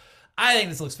 So I think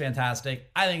this looks fantastic.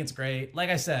 I think it's great. Like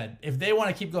I said, if they want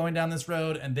to keep going down this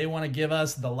road and they want to give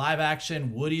us the live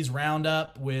action Woody's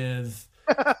Roundup with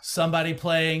somebody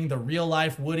playing the real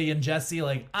life Woody and Jesse,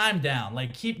 like, I'm down.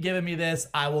 Like, keep giving me this.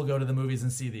 I will go to the movies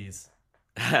and see these.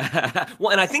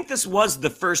 Well, and I think this was the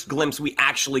first glimpse we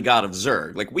actually got of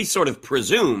Zurg. Like, we sort of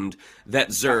presumed that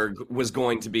Zurg was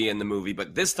going to be in the movie,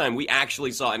 but this time we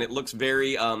actually saw, and it looks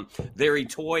very, very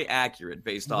toy accurate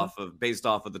based off of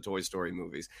the Toy Story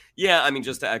movies. Yeah, I mean,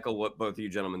 just to echo what both of you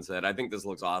gentlemen said, I think this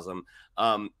looks awesome.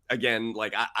 Again,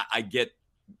 like, I get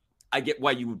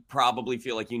why you would probably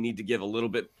feel like you need to give a little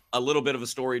bit of a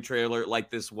story trailer like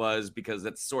this was, because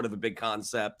that's sort of a big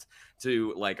concept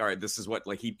to, like, all right, this is what,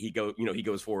 like, he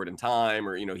goes forward in time,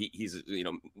 or, you know, he's, you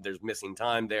know, there's missing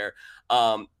time there.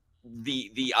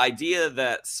 The idea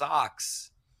that Socks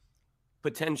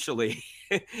potentially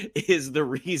is the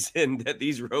reason that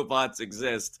these robots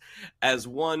exist, as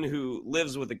one who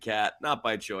lives with a cat, not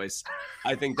by choice,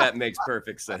 I think that makes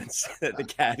perfect sense. That the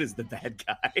cat is the bad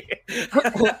guy.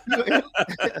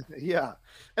 Yeah.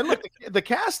 And look, the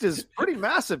cast is pretty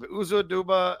massive. Uzo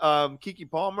Aduba, Kiki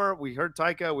Palmer, we heard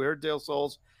Taika, we heard Dale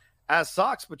Souls as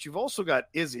Socks, but you've also got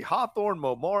Izzy Hawthorne,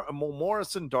 Mo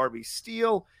Morrison, Darby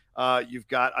Steele. You've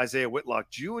got Isaiah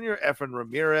Whitlock Jr., Efren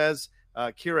Ramirez,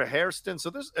 Kira Hairston. So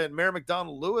there's, and Mary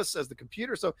McDonald Lewis as the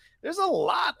computer. So there's a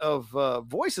lot of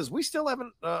voices we still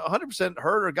haven't 100%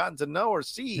 heard or gotten to know or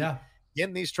see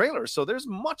in these trailers. So there's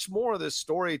much more of this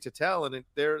story to tell. And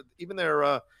their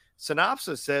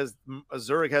synopsis says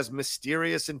Zurg has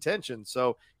mysterious intentions.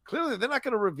 So clearly they're not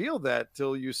going to reveal that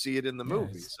till you see it in the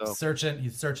movie. He's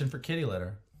searching for kitty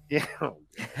litter. Yeah.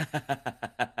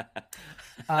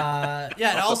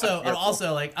 And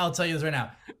also, like, I'll tell you this right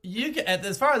now. You can,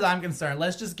 as far as I'm concerned,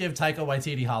 let's just give Taika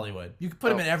Waititi Hollywood. You can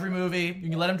put him in every movie.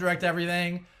 You can let him direct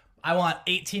everything. I want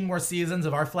 18 more seasons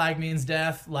of Our Flag Means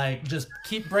Death. Like, just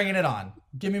keep bringing it on.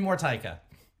 Give me more Taika.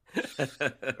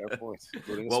 Fair points,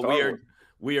 well,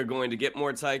 we are going to get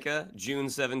more Taika June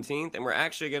 17th, and we're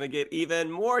actually going to get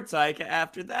even more Taika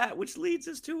after that, which leads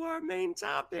us to our main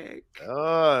topic.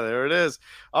 Oh, there it is.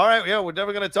 All right, yeah, we're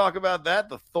never going to talk about that.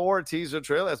 The Thor teaser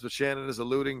trailer, that's what Shannon is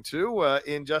alluding to,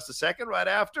 in just a second, right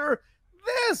after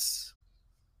this.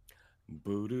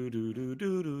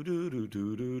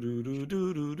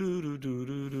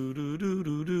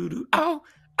 Oh,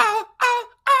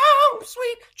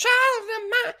 sweet child of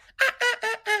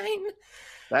mine.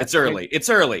 It's early. It's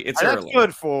early. That's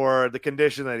good for the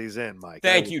condition that he's in, Mike.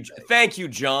 Thank you,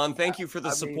 John. Thank you for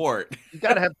the support. You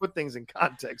got to have put things in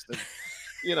context. And,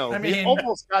 you know, he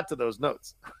almost got to those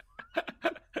notes.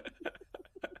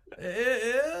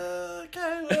 It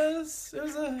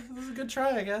was a good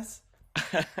try, I guess.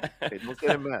 Hey, don't get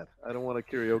him mad. I don't want a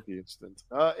karaoke instance.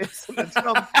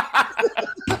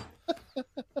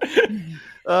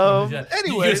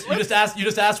 Anyway, you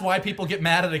just asked why people get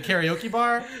mad at a karaoke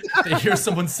bar. They hear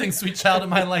someone sing "Sweet Child of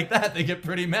Mine" like that, they get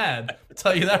pretty mad. I'll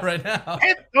tell you that right now.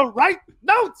 Hit the right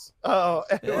notes. Oh,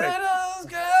 anyway.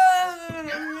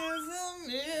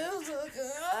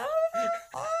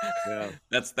 Yeah,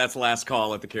 that's last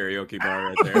call at the karaoke bar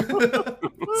right there.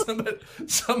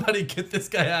 somebody get this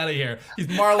guy out of here. He's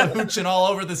Marla Hooching all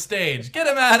over the stage. Get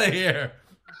him out of here.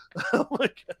 Oh my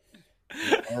God.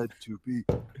 It had to be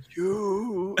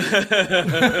you.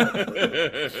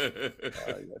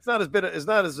 It's not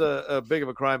as big of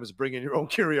a crime as bringing your own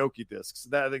karaoke discs.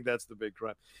 I think that's the big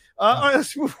crime. All right,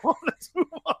 let's move on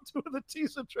to the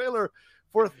teaser trailer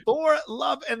for Thor: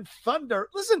 Love and Thunder.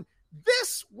 Listen,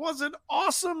 This was an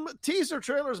awesome teaser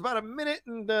trailer. It's about a minute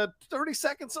and 30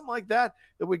 seconds, something like that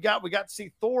we got. We got to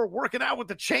see Thor working out with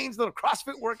the chains, little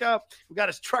CrossFit workout. We got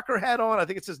his trucker hat on. I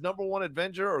think it's his number one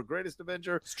Avenger or greatest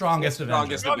Avenger. Strongest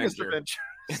Avenger.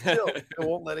 Still, it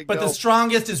won't let it but go. The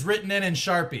strongest is written in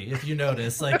Sharpie, if you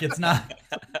notice. Like, it's not.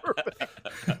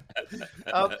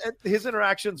 His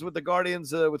interactions with the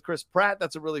Guardians with Chris Pratt,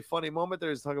 that's a really funny moment there.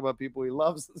 He's talking about people he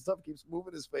loves and stuff, keeps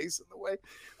moving his face in the way,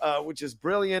 which is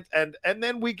brilliant. And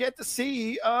then we get to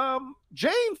see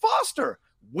Jane Foster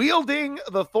wielding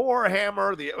the Thor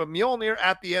hammer, the Mjolnir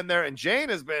at the end there. And Jane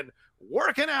has been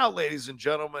working out, ladies and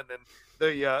gentlemen. And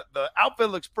the outfit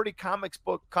looks pretty comic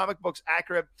books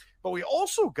accurate. But we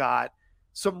also got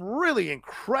some really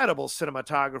incredible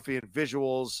cinematography and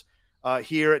visuals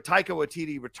here at Taika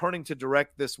Waititi returning to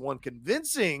direct this one,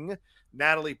 convincing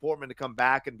Natalie Portman to come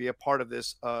back and be a part of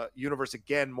this universe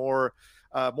again more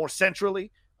centrally.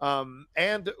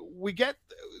 And we get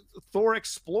Thor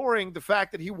exploring the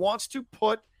fact that he wants to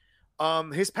put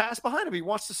his past behind him. He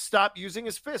wants to stop using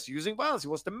his fists, using violence. He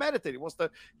wants to meditate. He wants to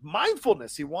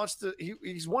mindfulness.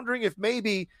 He's wondering if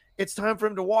maybe it's time for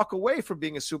him to walk away from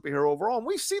being a superhero overall. And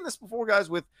we've seen this before, guys,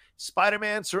 with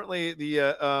Spider-Man. Certainly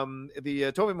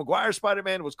the Tobey Maguire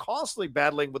Spider-Man was constantly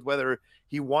battling with whether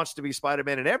he wants to be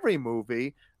Spider-Man in every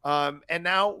movie. And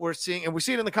now we see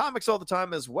it in the comics all the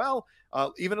time as well.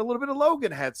 Even a little bit of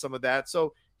Logan had some of that.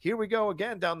 So here we go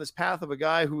again down this path of a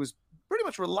guy who's pretty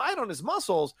much relied on his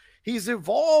muscles. He's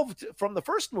evolved from the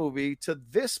first movie to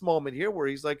this moment here where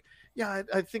he's like, yeah,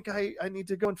 I think I need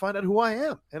to go and find out who I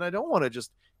am. And I don't want to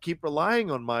just keep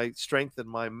relying on my strength and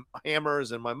my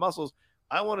hammers and my muscles.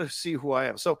 I want to see who I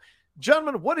am. So,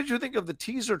 gentlemen, what did you think of the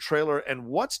teaser trailer and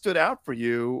what stood out for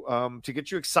you to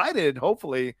get you excited,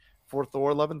 hopefully, for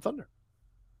Thor: Love and Thunder?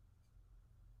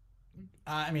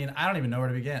 I mean, I don't even know where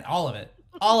to begin. All of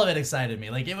it excited me.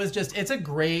 Like, it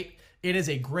is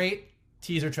a great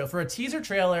teaser trailer. For a teaser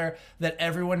trailer that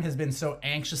everyone has been so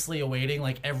anxiously awaiting,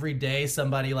 like every day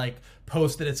somebody like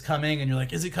posted it's coming and you're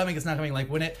like, is it coming? It's not coming. Like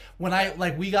we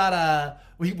got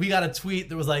a tweet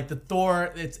that was like the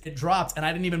Thor, it dropped and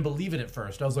I didn't even believe it at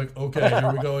first. I was like, okay,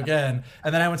 here we go again.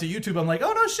 And then I went to YouTube. I'm like,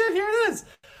 oh no shit, here it is.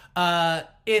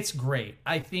 It's great.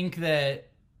 I think that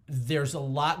there's a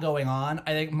lot going on.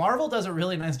 I think Marvel does a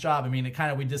really nice job. I mean,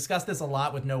 we discussed this a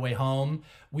lot with No Way Home.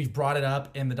 We've brought it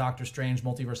up in the Doctor Strange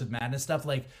Multiverse of Madness stuff.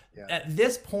 Like, at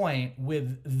this point,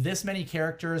 with this many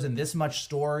characters and this much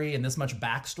story and this much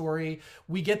backstory,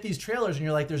 we get these trailers and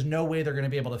you're like, there's no way they're going to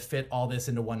be able to fit all this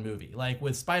into one movie. Like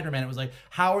with Spider-Man, it was like,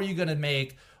 how are you going to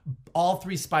make all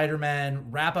three Spider-Men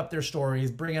wrap up their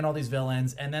stories, bring in all these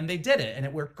villains, and then they did it and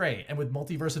it worked great. And with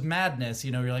Multiverse of Madness,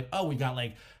 you're like, oh, we got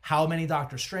like how many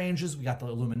Doctor Stranges, we got the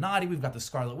Illuminati, we've got the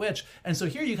Scarlet Witch. And so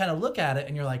here you kind of look at it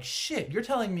and you're like, shit, you're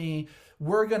telling me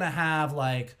we're gonna have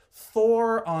like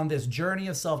Thor on this journey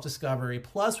of self-discovery,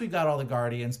 plus we've got all the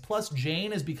Guardians, plus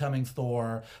Jane is becoming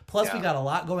Thor, plus we got a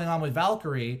lot going on with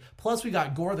Valkyrie, plus we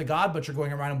got Gore the God Butcher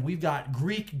going around, and we've got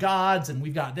Greek gods, and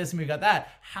we've got this and we've got that.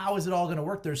 How is it all gonna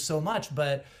work? There's so much,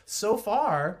 but so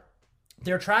far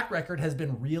their track record has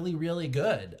been really, really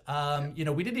good.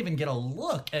 We didn't even get a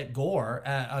look at Gore,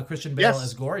 Christian Bale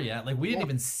as Gore yet. Like, we didn't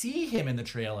even see him in the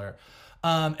trailer.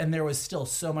 And there was still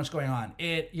so much going on.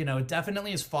 It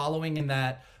definitely is following in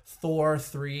that Thor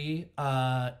 3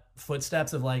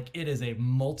 footsteps of like, it is a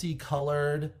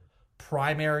multicolored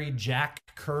primary Jack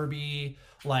Kirby,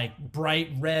 like bright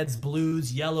reds,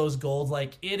 blues, yellows, golds.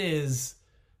 Like, it is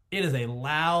a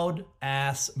loud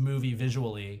ass movie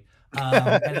visually.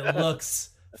 And it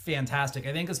looks fantastic.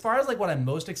 I think as far as like what I'm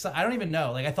most excited, I don't even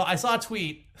know. Like, I saw a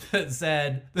tweet that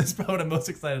said, this is what I'm most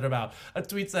excited about. A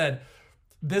tweet said,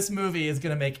 this movie is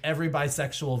going to make every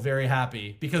bisexual very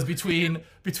happy because between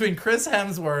Chris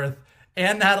Hemsworth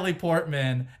and Natalie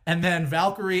Portman, and then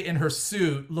Valkyrie in her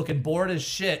suit looking bored as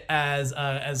shit as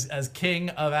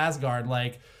King of Asgard,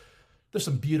 like, there's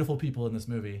some beautiful people in this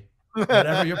movie.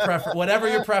 Whatever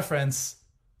your preference,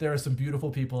 there are some beautiful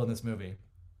people in this movie.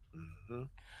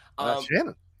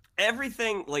 Shannon.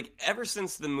 Everything, like, ever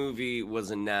since the movie was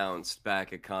announced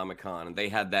back at Comic-Con, and they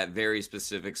had that very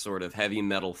specific sort of heavy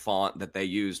metal font that they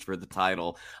used for the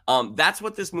title, that's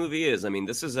what this movie is. I mean,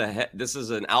 this is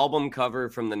an album cover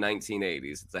from the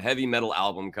 1980s. It's a heavy metal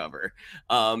album cover,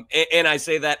 and I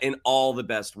say that in all the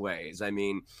best ways. I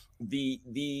mean,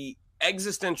 the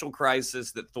existential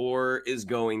crisis that Thor is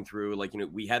going through, like,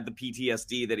 we had the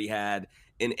PTSD that he had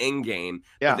in Endgame,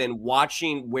 but then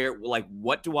watching where, like,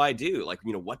 what do I do? Like,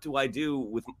 what do I do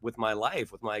with my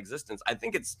life, with my existence? I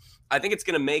think it's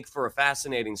going to make for a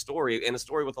fascinating story, and a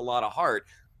story with a lot of heart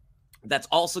that's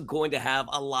also going to have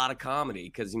a lot of comedy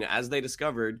because, as they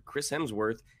discovered, Chris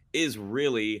Hemsworth is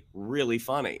really, really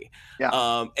funny.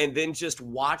 Yeah. And then just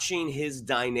watching his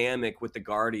dynamic with the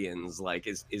Guardians, like,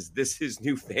 is this his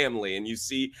new family? And you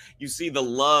see the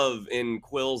love in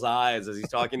Quill's eyes as he's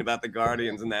talking about the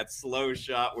Guardians, and that slow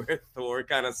shot where Thor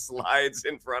kind of slides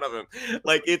in front of him.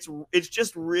 Like, it's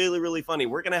just really, really funny.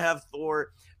 We're gonna have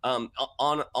Thor on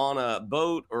a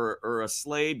boat or a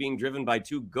sleigh being driven by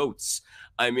two goats.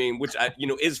 I mean, which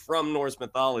is from Norse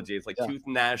mythology. It's like Tooth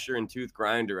Gnasher and Tooth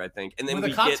Grinder, I think. And then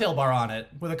with a cocktail bar on it.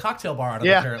 With a cocktail bar on it,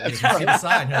 Yeah, apparently. You see the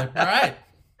sign. You're like, all right.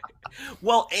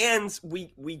 Well, and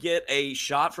we get a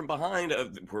shot from behind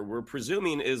of where we're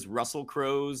presuming is Russell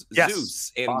Crowe's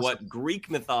Zeus and what Greek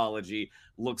mythology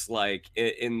looks like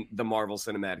in the Marvel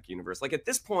Cinematic Universe. Like, at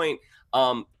this point,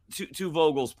 to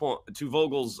Vogel's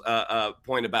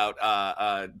point about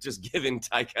just giving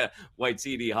Taika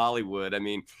Waititi Hollywood. I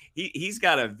mean, he's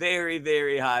got a very,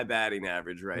 very high batting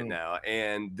average right now,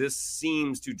 and this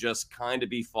seems to just kind of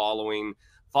be following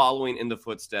in the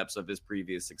footsteps of his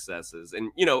previous successes.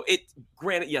 And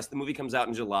granted, yes, the movie comes out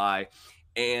in July,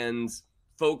 and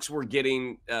folks were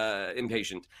getting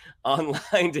impatient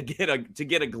online to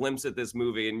get a glimpse at this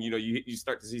movie. And you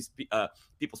start to see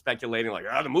people speculating like,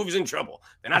 the movie's in trouble,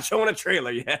 they're not showing a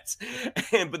trailer yet.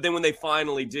 But then when they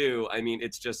finally do, I mean,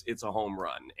 it's a home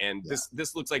run. And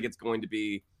this looks like it's going to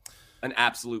be an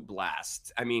absolute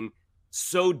blast. I mean,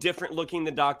 so different looking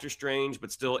than Doctor Strange,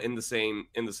 but still in the same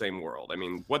world. I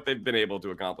mean, what they've been able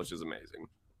to accomplish is amazing.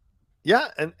 Yeah,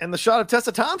 and the shot of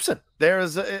Tessa Thompson. There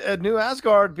is a new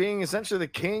Asgard being essentially the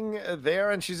king there,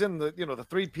 and she's in the the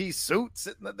 3-piece suit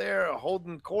sitting there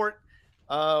holding court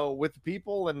with the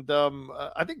people. And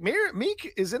I think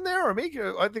Meek is in there, or Meek.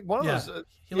 I think one of those.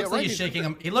 He looks like he's shaking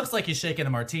him. He looks like he's shaking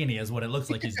a martini, is what it looks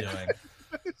like he's doing.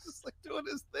 He's just like doing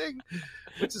his thing,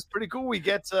 which is pretty cool. We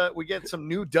get some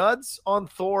new duds on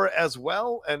Thor as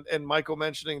well, and Michael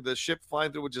mentioning the ship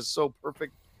flying through, which is so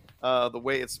perfect. The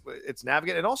way it's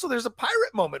navigated. And also there's a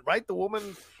pirate moment, right? The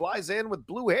woman flies in with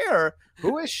blue hair.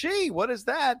 Who is she? What is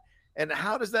that? And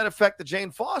how does that affect the Jane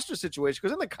Foster situation?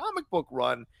 Because in the comic book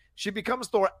run, she becomes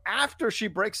Thor after she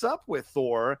breaks up with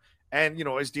Thor and,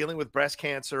 is dealing with breast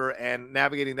cancer and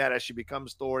navigating that as she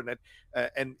becomes Thor.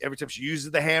 And every time she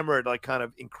uses the hammer, it like kind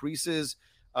of increases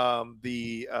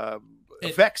the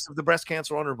effects of the breast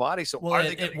cancer on her body. So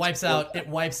it wipes out the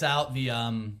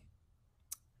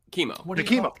chemo. What do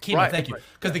you call it? Chemo, right, thank you.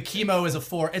 Because the chemo is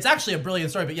it's actually a brilliant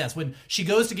story, but yes, when she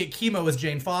goes to get chemo as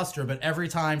Jane Foster, but every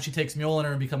time she takes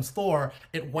Mjolnir and becomes Thor,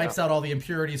 it wipes out all the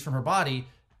impurities from her body,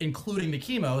 including the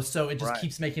chemo, so it just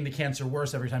keeps making the cancer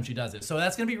worse every time she does it. So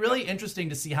that's going to be really interesting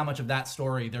to see how much of that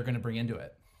story they're going to bring into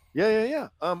it. Yeah.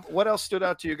 What else stood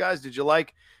out to you guys? Did you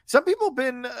like? Some people have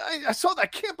been, I saw that, I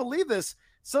can't believe this.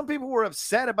 Some people were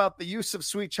upset about the use of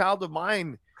Sweet Child of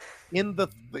Mine in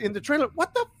the trailer.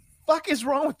 What the fuck is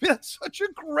wrong with me? That's such a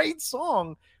great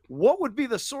song. What would be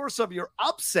the source of your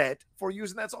upset for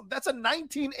using that song? That's a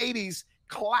 1980s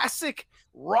classic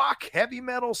rock heavy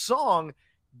metal song.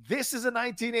 This is a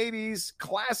 1980s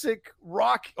classic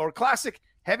rock or classic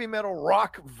heavy metal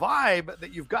rock vibe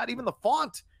that you've got. Even the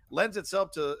font lends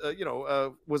itself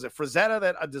to, was it Frazetta,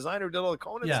 that a designer did all the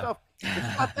Conan stuff?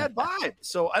 It's got that vibe.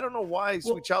 So I don't know why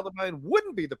Sweet Child of Mine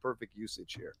wouldn't be the perfect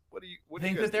usage here. What do you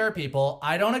think that there are people,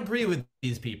 I don't agree with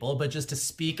these people, but just to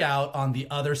speak out on the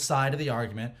other side of the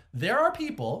argument, there are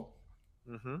people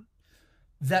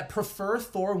that prefer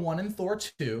Thor 1 and Thor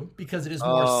 2 because it is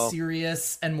more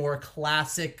serious and more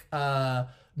classic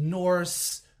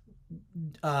Norse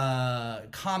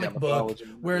comic book,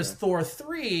 whereas Thor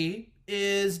 3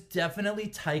 is definitely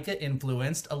Taika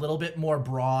influenced, a little bit more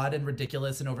broad and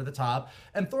ridiculous and over the top.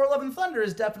 And Thor Love and Thunder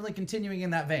is definitely continuing in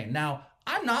that vein. Now,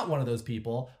 I'm not one of those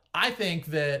people. I think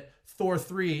that Thor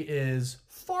 3 is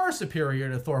far superior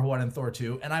to Thor 1 and Thor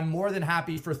 2, and I'm more than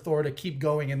happy for Thor to keep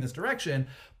going in this direction.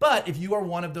 But if you are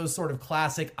one of those sort of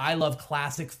classic, I love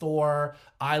classic Thor,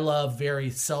 I love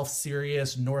very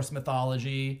self-serious Norse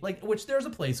mythology, like, which there's a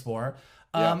place for,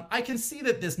 I can see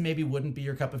that this maybe wouldn't be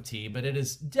your cup of tea, but it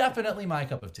is definitely my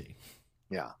cup of tea.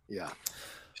 Yeah.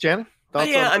 Shannon?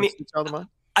 Thoughts on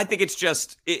I think it's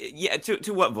just,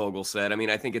 to what Vogel said. I mean,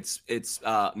 I think it's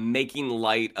making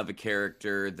light of a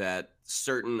character that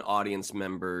certain audience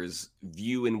members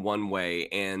view in one way,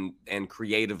 and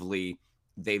creatively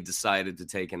they've decided to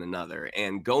take in another.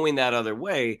 And going that other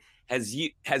way has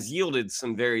yielded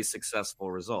some very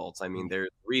successful results. I mean, there's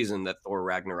a reason that Thor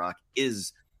Ragnarok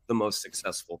is the most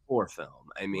successful Thor film.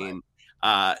 I mean,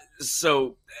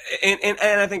 so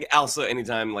I think also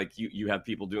anytime like you have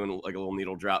people doing like a little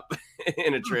needle drop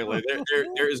in a trailer,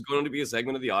 there is going to be a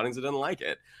segment of the audience that doesn't like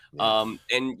it. And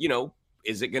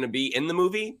is it going to be in the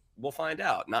movie? We'll find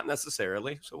out. Not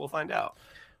necessarily, so we'll find out.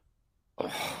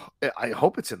 I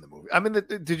hope it's in the movie. I mean,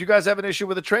 did you guys have an issue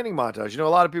with the training montage? You know, a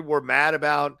lot of people were mad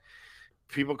about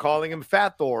people calling him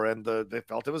Fat Thor, and they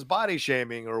felt it was body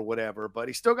shaming or whatever, but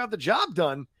he still got the job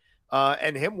done.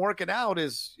 And him working out I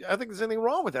think there's anything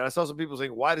wrong with that. I saw some people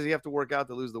saying, why does he have to work out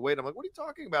to lose the weight? I'm like, what are you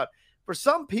talking about? For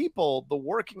some people, the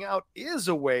working out is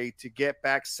a way to get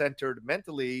back centered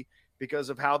mentally because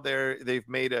of how they've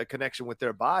made a connection with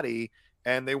their body.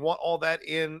 And they want all that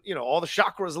in, all the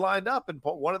chakras lined up. And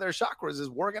one of their chakras is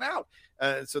working out.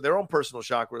 So their own personal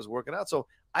chakra is working out. So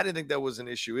I didn't think that was an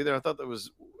issue either. I thought that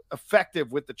was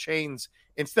effective with the chains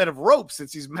instead of ropes.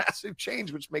 It's these massive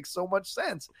chains, which makes so much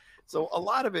sense. So a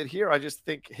lot of it here, I just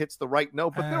think hits the right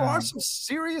note. But there are some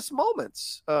serious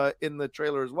moments in the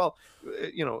trailer as well.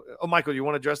 Michael, you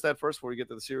want to address that first before we get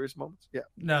to the serious moments? Yeah.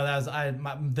 No, that was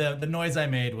the noise I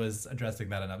made was addressing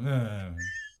that enough.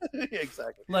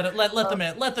 Exactly. Let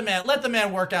the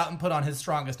man work out and put on his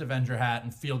strongest Avenger hat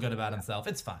and feel good about himself.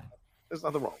 It's fine. There's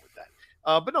nothing wrong with that.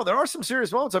 But no, there are some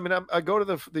serious moments. I mean, I go to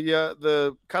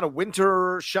the kind of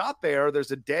winter shot there.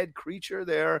 There's a dead creature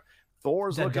there.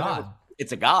 Thor's dead looking god.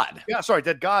 It's a god. Yeah, sorry,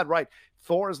 dead god. Right.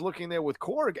 Thor is looking there with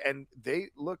Korg, and they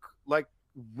look like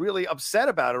really upset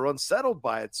about it or unsettled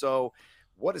by it. So,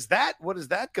 what is that? What is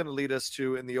that going to lead us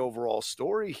to in the overall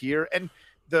story here? And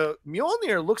the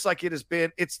Mjolnir looks like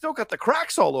it's still got the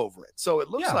cracks all over it. So it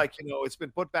looks like, it's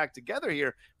been put back together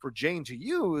here for Jane to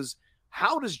use.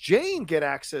 How does Jane get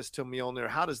access to Mjolnir?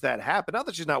 How does that happen? Not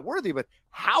that she's not worthy, but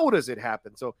how does it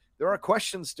happen? So there are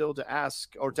questions still to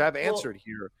ask or to have answered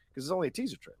here because it's only a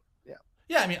teaser trailer.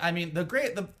 Yeah, I mean,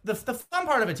 the fun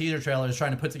part of a teaser trailer is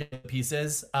trying to put together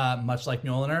pieces, much like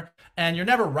Mjolnir, and you're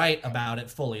never right about it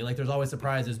fully. Like, there's always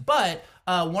surprises. But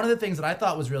one of the things that I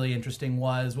thought was really interesting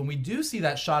was when we do see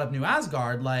that shot of New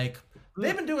Asgard, like,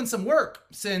 they've been doing some work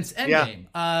since Endgame.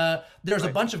 Yeah. There's a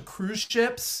bunch of cruise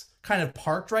ships kind of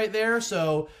parked right there,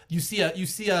 so you see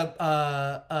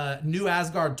a New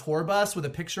Asgard tour bus with a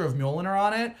picture of Mjolnir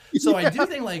on it. So I do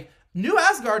think, like, New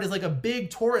Asgard is like a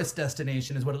big tourist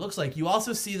destination is what it looks like. You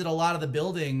also see that a lot of the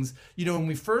buildings, when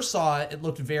we first saw it, it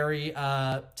looked very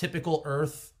typical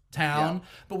Earth town,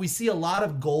 but we see a lot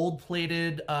of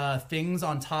gold-plated things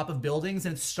on top of buildings,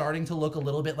 and it's starting to look a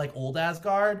little bit like old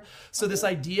Asgard. So this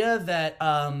idea that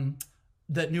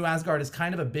that New Asgard is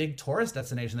kind of a big tourist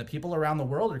destination, that people around the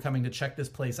world are coming to check this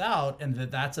place out, and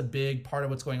that's a big part of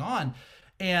what's going on.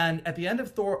 And at the end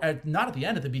of at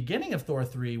the beginning of Thor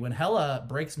 3, when Hela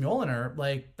breaks Mjolnir,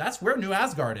 like, that's where New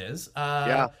Asgard is.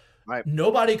 Right.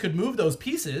 Nobody could move those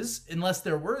pieces unless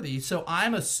they're worthy. So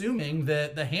I'm assuming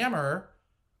that the hammer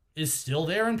is still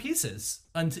there in pieces.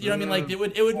 And what I mean? Like, it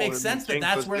would make sense that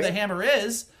that's where the hammer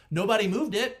is. Nobody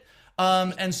moved it.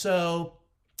 And so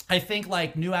I think,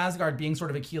 like, New Asgard being sort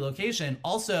of a key location.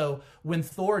 Also, when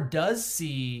Thor does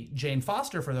see Jane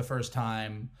Foster for the first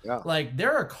time, like,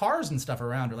 there are cars and stuff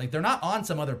around her. Like, they're not on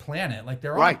some other planet. Like,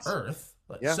 they're on Earth.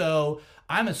 Yeah. So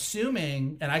I'm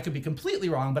assuming, and I could be completely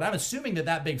wrong, but I'm assuming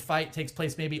that big fight takes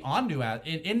place maybe on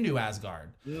in New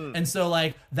Asgard. And so,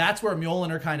 like, that's where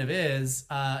Mjolnir kind of is.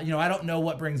 I don't know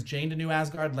what brings Jane to New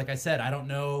Asgard. Like I said, I don't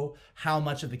know how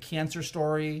much of the cancer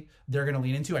story they're going to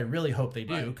lean into. I really hope they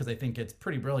do, because I think it's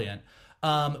pretty brilliant.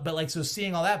 But, like, so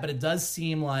seeing all that, but it does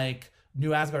seem like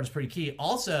New Asgard is pretty key.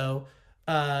 Also,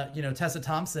 Tessa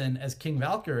Thompson as King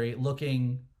Valkyrie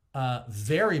looking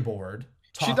very bored.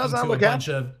 She does not look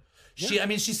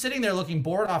happy. She's sitting there looking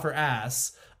bored off her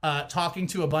ass, talking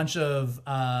to a bunch of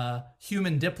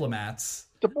human diplomats.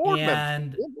 The board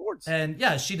and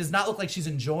yeah, she does not look like she's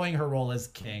enjoying her role as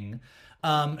king.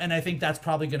 And I think that's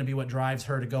probably going to be what drives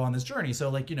her to go on this journey. So,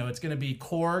 like, it's going to be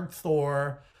Korg,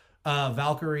 Thor,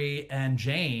 Valkyrie, and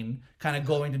Jane kind of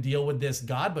going to deal with this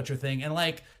God Butcher thing. And,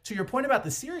 like, to your point about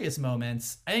the serious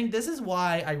moments, I think this is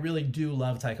why I really do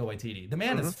love Taika Waititi. The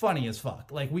man is funny as fuck.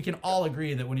 Like, we can all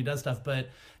agree that when he does stuff, but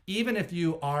even if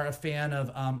you are a fan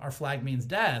of Our Flag Means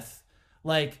Death,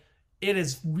 like, it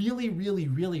is really, really,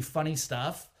 really funny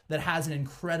stuff that has an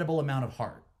incredible amount of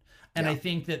heart. And I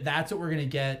think that that's what we're going to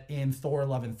get in Thor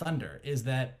Love and Thunder, is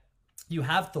that you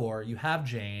have Thor, you have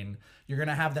Jane, you're going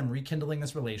to have them rekindling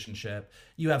this relationship.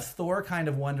 You have Thor kind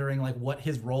of wondering, like, what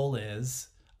his role is.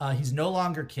 He's no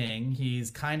longer king.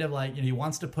 He's kind of like, he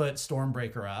wants to put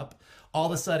Stormbreaker up. All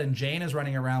of a sudden, Jane is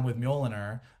running around with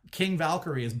Mjolnir. King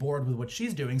Valkyrie is bored with what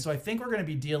she's doing. So I think we're going to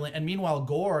be dealing, and meanwhile,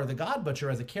 Gore, the God Butcher,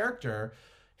 as a character,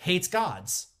 hates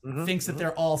gods, thinks that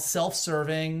they're all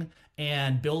self-serving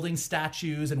and building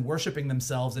statues and worshiping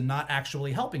themselves and not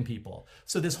actually helping people.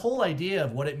 So this whole idea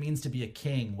of what it means to be a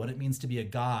king, what it means to be a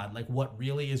god, like what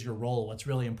really is your role, what's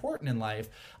really important in life,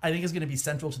 I think is going to be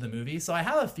central to the movie. So I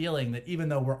have a feeling that even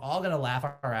though we're all going to laugh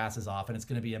our asses off and it's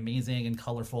going to be amazing and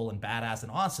colorful and badass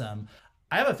and awesome,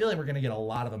 I have a feeling we're going to get a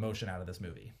lot of emotion out of this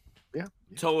movie. Yeah.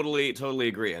 Totally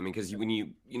agree. I mean, because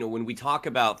when we talk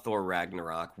about Thor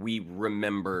Ragnarok, we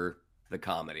remember the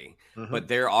comedy, but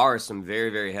there are some very,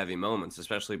 very heavy moments,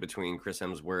 especially between Chris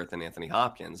Hemsworth and Anthony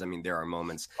Hopkins. I mean, there are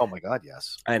moments. Oh my God,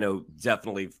 yes. I know,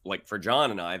 definitely, like for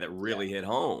John and I, that really hit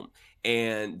home.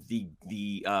 And the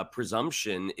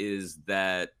presumption is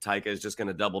that Taika is just going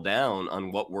to double down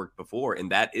on what worked before,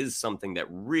 and that is something that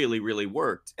really, really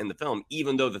worked in the film.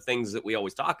 Even though the things that we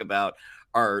always talk about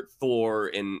are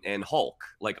Thor and Hulk,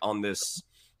 like on this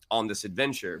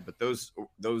adventure, but those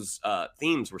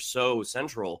themes were so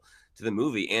central to the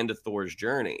movie and to Thor's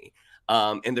journey.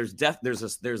 And there's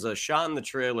a shot in the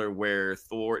trailer where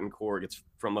Thor and Korg, gets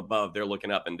from above, they're looking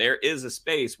up, and there is a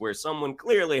space where someone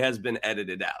clearly has been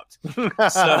edited out.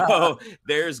 So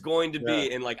there's going to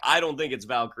be, and like, I don't think it's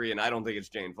Valkyrie and I don't think it's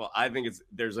Jane Foster. I think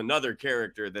there's another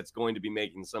character that's going to be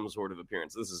making some sort of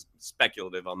appearance. This is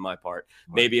speculative on my part.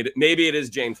 Maybe it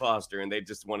is Jane Foster and they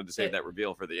just wanted to save that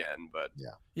reveal for the end, but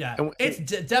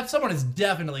someone is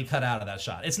definitely cut out of that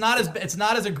shot. It's not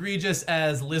as egregious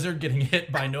as Lizard getting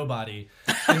hit by nobody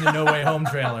in the No Way Home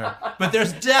trailer, but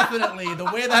there's definitely, the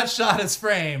way that shot is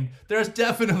framed, there's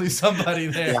definitely somebody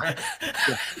there.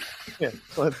 Yeah.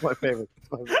 Well, that's my favorite.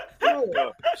 Well,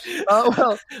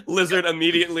 Lizard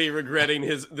immediately regretting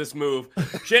this move.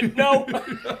 Shit, no.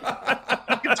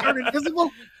 I can turn invisible.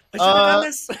 I should have done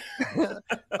this.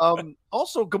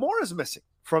 Also, Gamora's missing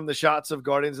from the shots of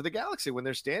Guardians of the Galaxy. When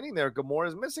they're standing there,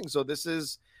 Gamora's missing. So this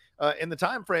is in the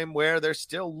time frame where they're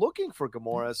still looking for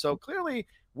Gamora. So clearly,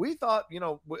 we thought, a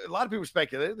lot of people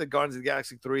speculated that Guardians of the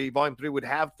Galaxy 3, Volume 3 would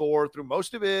have Thor through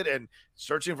most of it and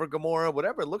searching for Gamora,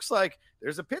 whatever. It looks like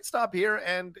there's a pit stop here,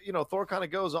 and, Thor kind of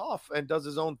goes off and does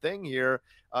his own thing here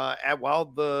while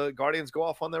the Guardians go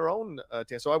off on their own.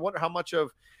 So I wonder how much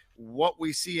of what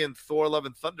we see in Thor Love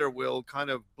and Thunder will kind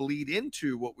of bleed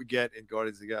into what we get in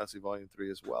Guardians of the Galaxy Volume 3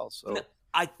 as well. So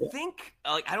I think,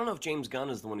 I don't know if James Gunn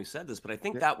is the one who said this, but I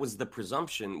think that was the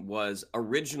presumption, was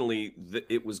originally that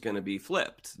it was going to be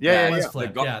flipped.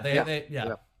 Flipped.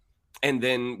 And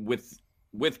then with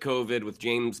COVID, with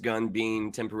James Gunn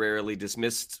being temporarily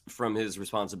dismissed from his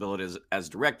responsibilities as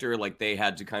director, like, they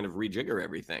had to kind of rejigger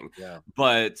everything. Yeah.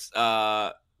 But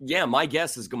my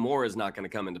guess is Gamora is not going to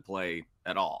come into play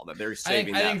at all. That they're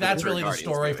saving. I think that's really the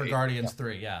story movie. for Guardians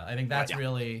 3. Yeah, I think that's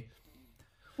really.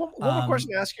 One more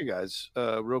question to ask you guys,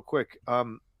 real quick.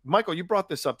 Michael, you brought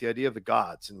this up, the idea of the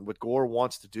gods and what Gore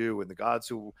wants to do, and the gods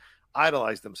who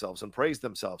idolize themselves and praise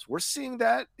themselves. We're seeing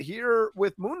that here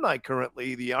with Moon Knight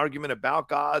currently, the argument about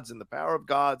gods and the power of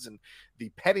gods and the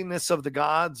pettiness of the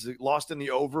gods lost in the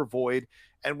overvoid.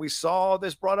 And we saw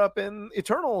this brought up in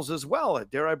Eternals as well.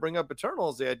 Dare I bring up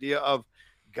Eternals, the idea of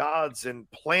gods and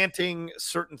planting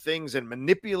certain things and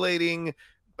manipulating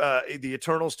the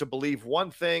Eternals to believe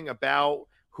one thing about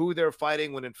who they're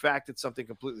fighting, when in fact it's something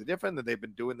completely different, that they've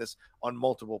been doing this on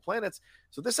multiple planets.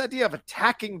 So this idea of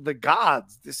attacking the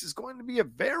gods, this is going to be a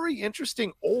very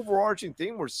interesting overarching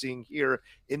thing we're seeing here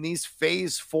in these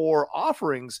Phase 4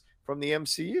 offerings from the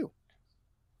MCU.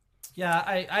 Yeah,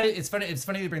 it's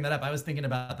funny you bring that up. I was thinking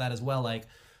about that as well. Like,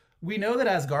 we know that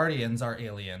Asgardians are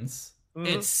aliens.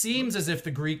 It seems as if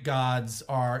the Greek gods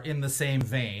are in the same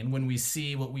vein when we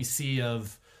see what we see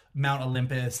of Mount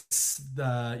Olympus,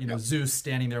 Zeus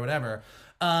standing there, whatever.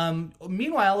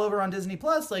 Meanwhile, over on Disney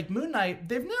Plus, like Moon Knight,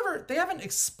 they haven't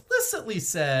explicitly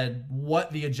said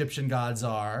what the Egyptian gods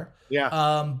are.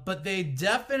 Yeah. But they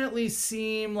definitely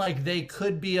seem like they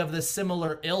could be of the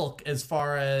similar ilk as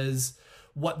far as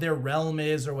what their realm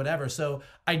is or whatever. So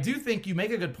I do think you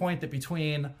make a good point that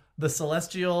between the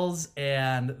Celestials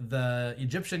and the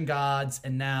Egyptian gods,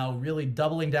 and now really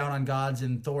doubling down on gods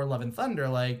in Thor Love and Thunder,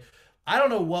 like, I don't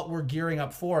know what we're gearing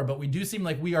up for, but we do seem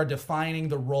like we are defining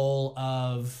the role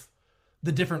of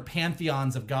the different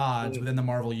pantheons of gods within the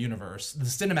Marvel universe, the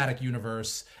cinematic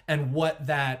universe, and what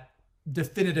that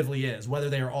definitively is, whether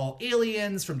they are all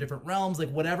aliens from different realms,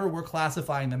 like whatever we're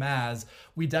classifying them as,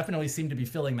 we definitely seem to be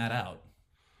filling that out.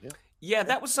 Yeah,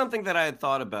 that was something that I had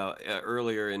thought about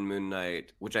earlier in Moon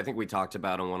Knight, which I think we talked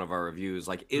about in one of our reviews.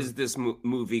 Like, is this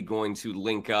movie going to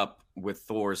link up with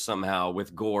Thor somehow,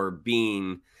 with Gore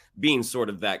being sort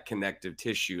of that connective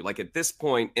tissue? Like, at this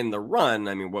point in the run,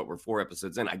 I mean, what, we're 4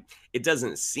 episodes in, it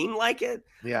doesn't seem like it.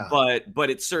 Yeah.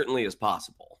 But it certainly is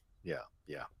possible.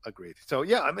 Yeah, agreed. So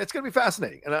yeah, I mean, it's going to be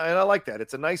fascinating, and I like that.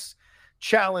 It's a nice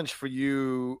challenge for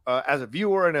you as a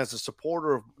viewer and as a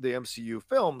supporter of the MCU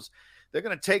films. They're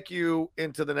going to take you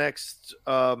into the next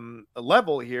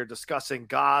level here, discussing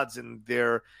gods and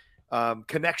their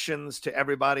connections to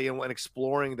everybody, and when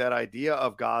exploring that idea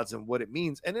of gods and what it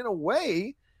means. And in a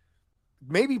way,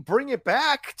 maybe bring it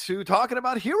back to talking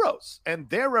about heroes and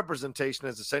their representation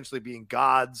as essentially being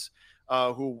gods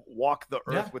who walk the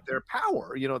earth with their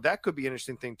power. You know, that could be an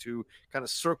interesting thing to kind of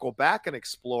circle back and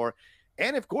explore.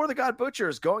 And if Gore the God Butcher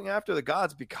is going after the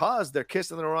gods because they're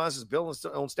kissing their asses, building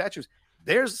their own statues,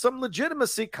 there's some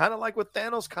legitimacy, kind of like with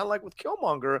Thanos, kind of like with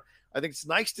Killmonger. I think it's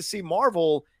nice to see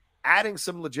Marvel adding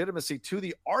some legitimacy to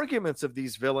the arguments of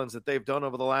these villains that they've done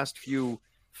over the last few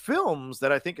films,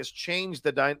 that I think has changed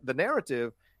the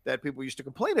narrative that people used to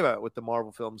complain about with the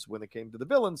Marvel films when it came to the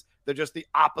villains. They're just the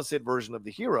opposite version of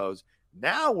the heroes.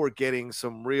 Now we're getting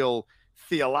some real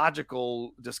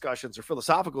theological discussions or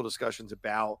philosophical discussions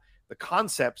about the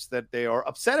concepts that they are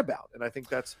upset about. And I think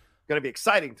that's going to be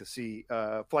exciting to see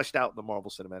fleshed out in the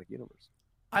Marvel Cinematic Universe.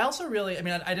 I also really,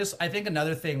 I think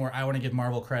another thing where I want to give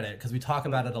Marvel credit, because we talk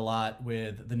about it a lot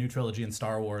with the new trilogy and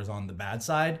Star Wars on the bad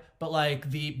side, but like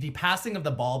the passing of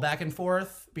the ball back and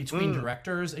forth between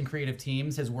directors and creative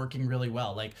teams is working really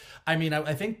well. Like, I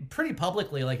think pretty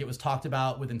publicly, like it was talked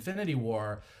about with Infinity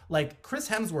War, like Chris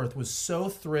Hemsworth was so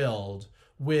thrilled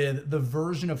with the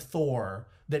version of Thor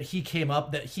that he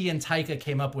and Taika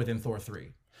came up with in Thor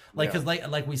 3. Like, because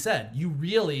like we said, you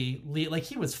really, like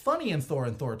he was funny in Thor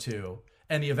and Thor 2.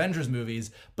 And the Avengers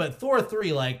movies, but Thor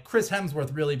 3, like Chris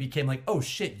Hemsworth really became like, oh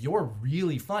shit, you're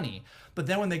really funny. But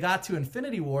then when they got to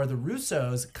Infinity War, the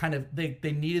Russos kind of, they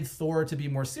needed Thor to be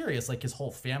more serious. Like his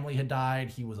whole family had died,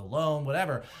 he was alone,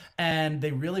 whatever. And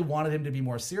they really wanted him to be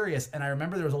more serious. And I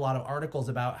remember there was a lot of articles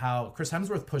about how Chris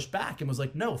Hemsworth pushed back and was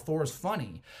like, no, Thor's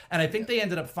funny. And I think they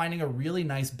ended up finding a really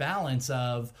nice balance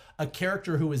of a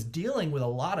character who was dealing with a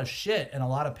lot of shit and a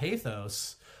lot of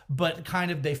pathos, but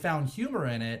kind of they found humor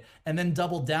in it, and then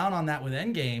doubled down on that with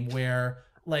Endgame, where,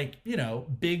 like, you know,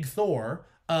 big Thor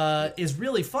is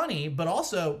really funny, but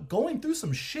also going through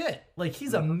some shit. Like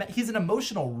he's an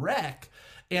emotional wreck.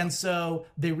 And so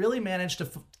they really managed to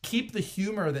keep the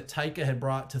humor that Taika had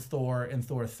brought to Thor in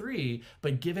Thor 3,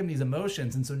 but give him these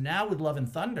emotions. And so now with Love and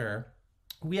Thunder,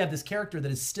 we have this character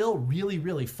that is still really,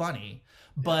 really funny,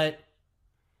 but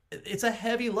it's a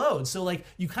heavy load. So like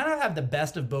you kind of have the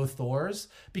best of both Thors,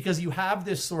 because you have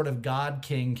this sort of God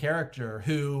King character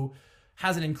who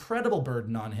has an incredible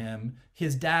burden on him.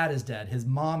 His dad is dead. His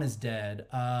mom is dead.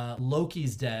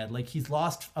 Loki's dead. Like he's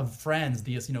lost of friends.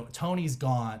 Tony's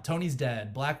gone. Tony's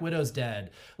dead. Black Widow's dead.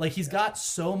 Like he's got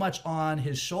so much on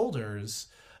his shoulders,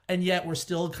 and yet we're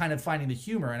still kind of finding the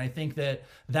humor. And I think that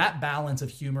balance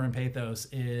of humor and pathos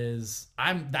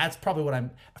that's probably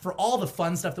what for all the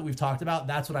fun stuff that we've talked about,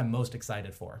 that's what I'm most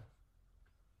excited for.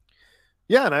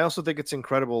 Yeah, and I also think it's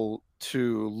incredible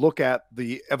to look at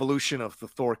the evolution of the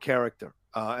Thor character.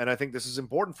 And I think this is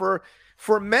important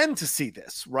for men to see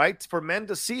this, right? For men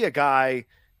to see a guy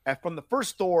from the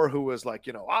first Thor who was like,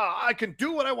 I can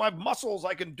do what I want, I have muscles,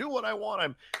 I can do what I want,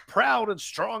 I'm proud and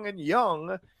strong and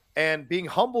young, and being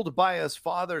humbled by his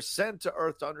father, sent to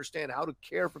Earth to understand how to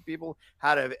care for people,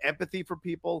 how to have empathy for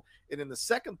people. And in the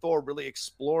second Thor, really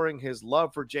exploring his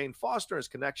love for Jane Foster, his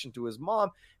connection to his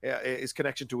mom, his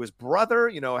connection to his brother,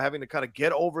 having to kind of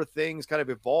get over things, kind of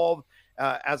evolve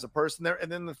as a person there. And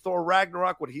then the Thor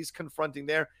Ragnarok, what he's confronting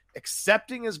there,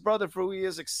 accepting his brother for who he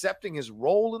is, accepting his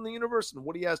role in the universe and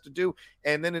what he has to do.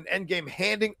 And then in Endgame,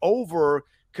 handing over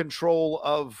control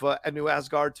of a New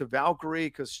Asgard to Valkyrie,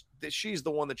 because she's the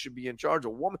one that should be in charge, a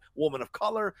woman of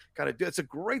color, it's a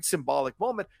great symbolic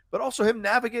moment, but also him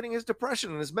navigating his depression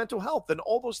and his mental health and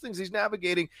all those things he's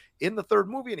navigating in the third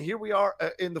movie. And here we are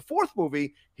in the fourth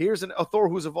movie. Here's a Thor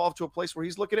who's evolved to a place where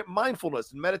he's looking at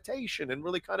mindfulness and meditation and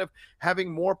really kind of having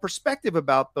more perspective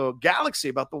about the galaxy,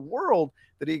 about the world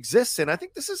that he exists in. I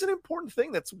think this is an important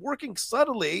thing that's working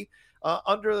subtly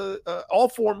under all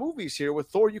four movies here with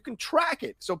Thor. You can track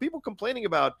it. So people complaining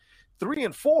about 3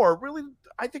 and 4, really,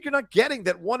 I think you're not getting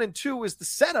that 1 and 2 is the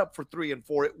setup for 3 and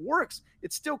 4. It works.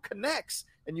 It still connects.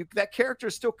 And that character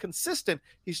is still consistent.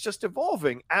 He's just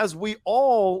evolving, as we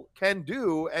all can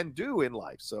do and do in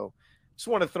life. So just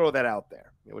want to throw that out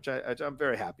there, which I'm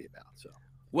very happy about. So,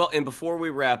 well, and before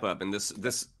we wrap up, and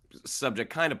this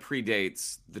subject kind of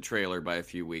predates the trailer by a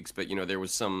few weeks, but there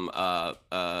was some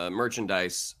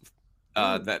merchandise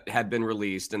that had been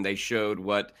released, and they showed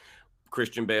what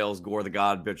Christian Bale's Gore the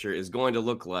God Butcher is going to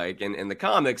look like. And in the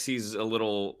comics, he's a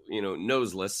little,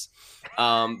 noseless.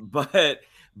 But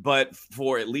but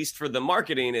for at least for the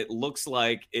marketing, it looks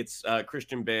like it's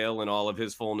Christian Bale in all of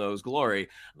his full nose glory.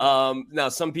 Now,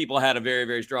 some people had a very,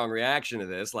 very strong reaction to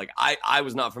this. Like, I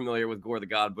was not familiar with Gore the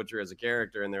God Butcher as a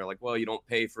character, and they're like, well, you don't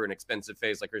pay for an expensive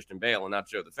face like Christian Bale and not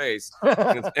show the face.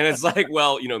 And it's like,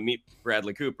 well, meet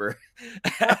Bradley Cooper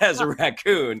as a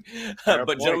raccoon.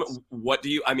 But gentlemen, what do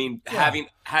you? I mean,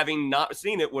 having not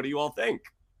seen it, what do you all think?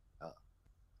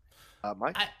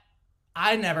 Mike?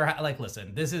 I never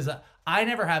listen, I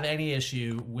never have any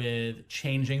issue with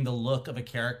changing the look of a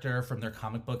character from their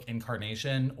comic book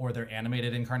incarnation or their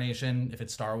animated incarnation, if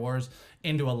it's Star Wars,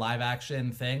 into a live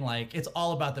action thing. Like, it's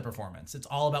all about the performance. It's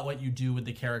all about what you do with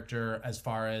the character as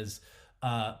far as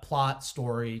plot,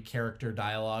 story, character,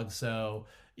 dialogue. So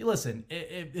you listen,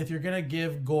 if you're going to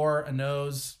give Gore a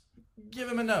nose, give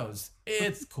him a nose.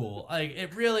 It's cool. Like,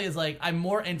 it really is. Like, I'm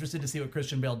more interested to see what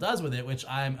Christian Bale does with it, which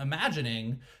I'm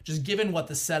imagining, just given what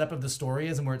the setup of the story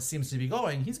is and where it seems to be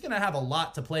going, he's going to have a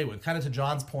lot to play with. Kind of to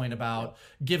John's point about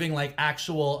giving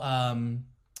actual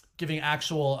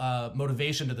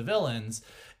motivation to the villains.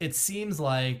 It seems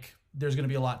like there's going to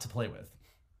be a lot to play with.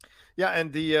 Yeah,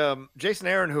 and the Jason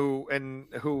Aaron, who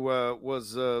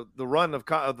was the run of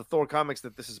the Thor comics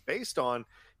that this is based on,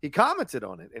 he commented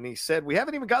on it, and he said, "We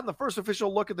haven't even gotten the first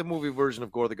official look at the movie version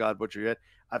of Gore the God Butcher yet.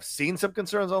 I've seen some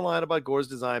concerns online about Gore's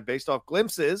design based off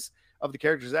glimpses of the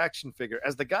character's action figure.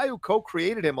 As the guy who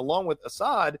co-created him along with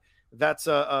Assad, that's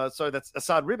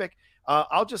Assad Ribic,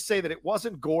 I'll just say that it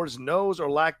wasn't Gore's nose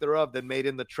or lack thereof that made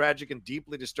him the tragic and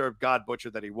deeply disturbed God Butcher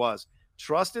that he was.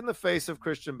 Trust in the face of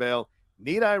Christian Bale.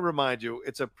 Need I remind you,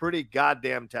 it's a pretty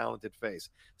goddamn talented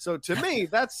face." So to me,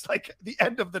 that's like the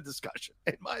end of the discussion.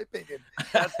 In my opinion,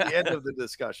 that's the end of the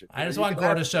discussion. I just want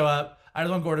Gore to show up. I just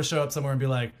want Gore to show up somewhere and be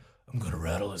like, "I'm going to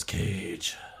rattle his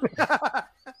cage."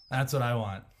 That's what I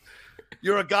want.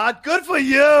 You're a god? Good for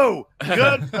you.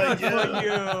 Good for you.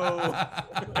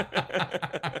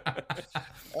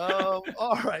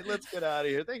 All right, let's get out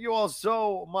of here. Thank you all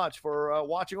so much for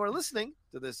watching or listening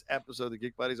to this episode of the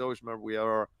Geek Buddies. Always remember, we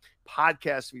are a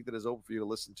podcast feed that is open for you to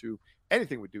listen to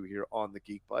anything we do here on the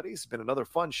Geek Buddies. It's been another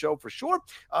fun show for sure.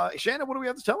 Shannon, what do we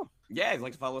have to tell them? Yeah, if you'd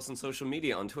like to follow us on social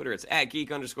media. On Twitter, it's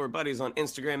 @geek_buddies. On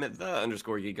Instagram, at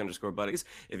 @the_geek_buddies.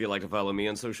 If you'd like to follow me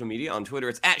on social media, on Twitter,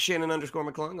 it's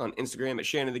 @Shannon_McClung. On Instagram, at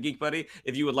Shannon the Geek Buddy.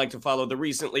 If you would like to follow the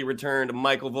recently returned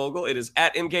Michael Vogel, it is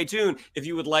 @MKToon. If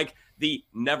you would like the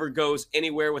never goes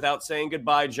anywhere without saying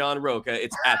goodbye John Roca,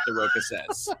 it's @The Roca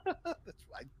Says. That's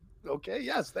right. Okay,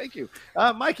 yes, thank you.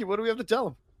 Mikey, what do we have to tell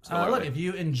them? Look, if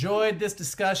you enjoyed this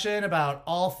discussion about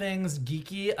all things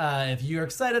geeky, if you're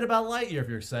excited about Lightyear, if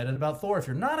you're excited about Thor, if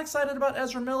you're not excited about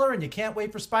Ezra Miller and you can't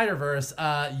wait for Spider-Verse,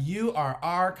 you are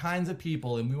our kinds of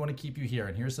people, and we want to keep you here.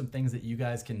 And here's some things that you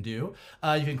guys can do.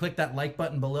 You can click that like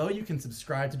button below. You can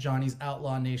subscribe to Johnny's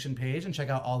Outlaw Nation page and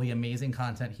check out all the amazing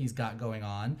content he's got going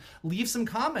on. Leave some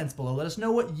comments below. Let us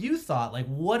know what you thought. Like,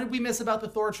 what did we miss about the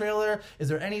Thor trailer? Is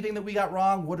there anything that we got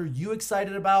wrong? What are you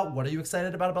excited about? What are you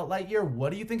excited about Lightyear? What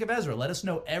do you think of Ezra? Let us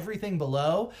know everything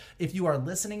below. If you are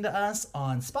listening to us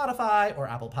on Spotify or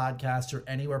Apple Podcasts or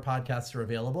anywhere podcasts are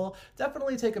available,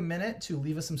 definitely take a minute to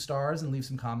leave us some stars and leave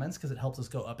some comments, because it helps us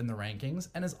go up in the rankings.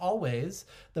 And as always,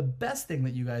 the best thing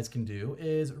that you guys can do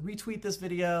is retweet this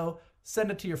video,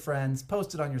 send it to your friends,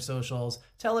 post it on your socials,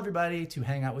 tell everybody to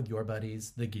hang out with your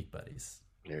buddies, the Geek Buddies.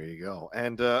 There you go.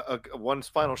 And one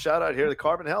final shout out here to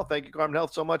Carbon Health. Thank you, Carbon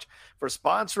Health, so much for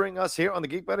sponsoring us here on the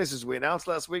Geek Buddies. As we announced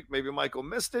last week, maybe Michael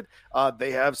missed it, they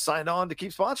have signed on to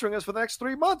keep sponsoring us for the next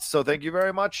 3 months. So thank you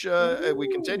very much. We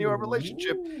continue our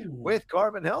relationship with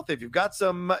Carbon Health. If you've got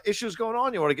some issues going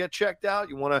on, you want to get checked out,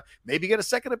 you want to maybe get a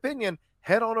second opinion,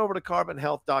 head on over to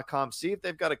carbonhealth.com. See if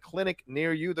they've got a clinic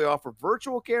near you. They offer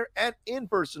virtual care and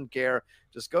in-person care.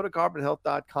 Just go to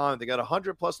carbonhealth.com. They got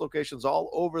 100 plus locations all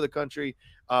over the country,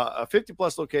 50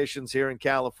 plus locations here in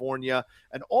California.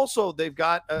 And also they've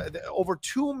got over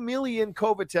 2 million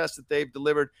COVID tests that they've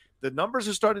delivered. The numbers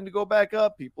are starting to go back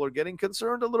up. People are getting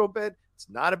concerned a little bit. It's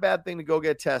not a bad thing to go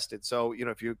get tested. So,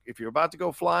 if you're about to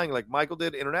go flying like Michael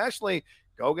did internationally,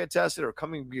 go get tested, or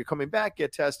you're coming back,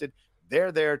 get tested.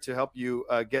 They're there to help you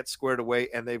get squared away,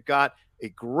 and they've got a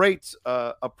great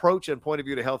approach and point of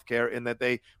view to healthcare, in that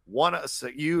they want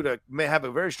you to have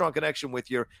a very strong connection with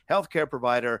your healthcare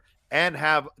provider and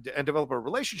develop a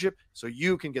relationship so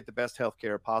you can get the best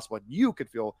healthcare possible, and you can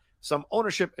feel some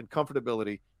ownership and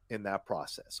comfortability in that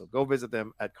process. So go visit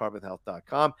them at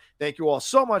carbonhealth.com. Thank you all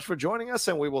so much for joining us,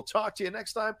 and we will talk to you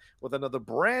next time with another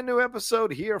brand new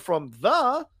episode here from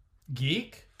the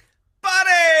Geek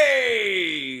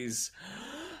Buddies.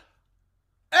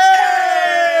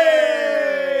 Hey!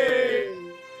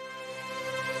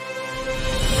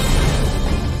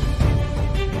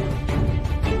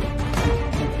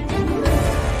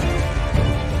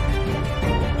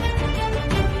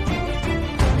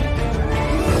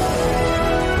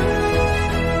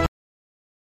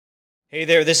 Hey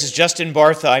there, this is Justin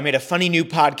Bartha. I made a funny new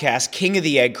podcast, King of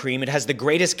the Egg Cream. It has the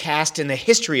greatest cast in the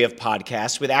history of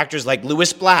podcasts with actors like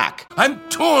Louis Black. I'm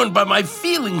torn by my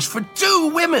feelings for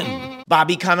two women.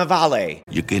 Bobby Cannavale.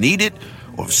 You can eat it,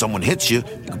 or if someone hits you,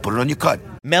 you can put it on your cut.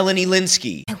 Melanie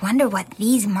Linsky. I wonder what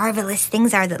these marvelous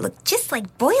things are that look just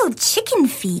like boiled chicken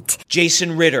feet.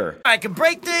 Jason Ritter. I can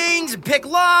break things and pick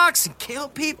locks and kill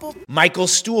people. Michael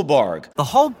Stuhlbarg. The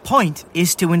whole point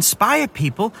is to inspire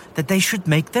people that they should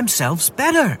make themselves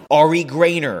better. Ari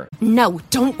Grainer. No,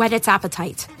 don't whet its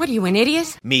appetite. What are you, an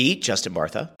idiot? Me, Justin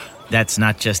Bartha. That's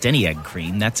not just any egg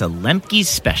cream, that's a Lemke's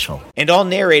special. And all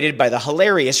narrated by the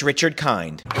hilarious Richard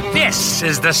Kind. This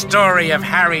is the story of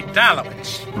Harry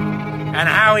Dalowitz and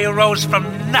how he rose from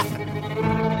nothing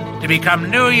to become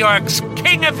New York's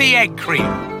King of the Egg Cream.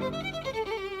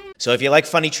 So if you like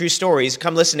funny true stories,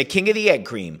 come listen to King of the Egg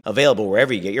Cream, available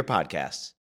wherever you get your podcasts.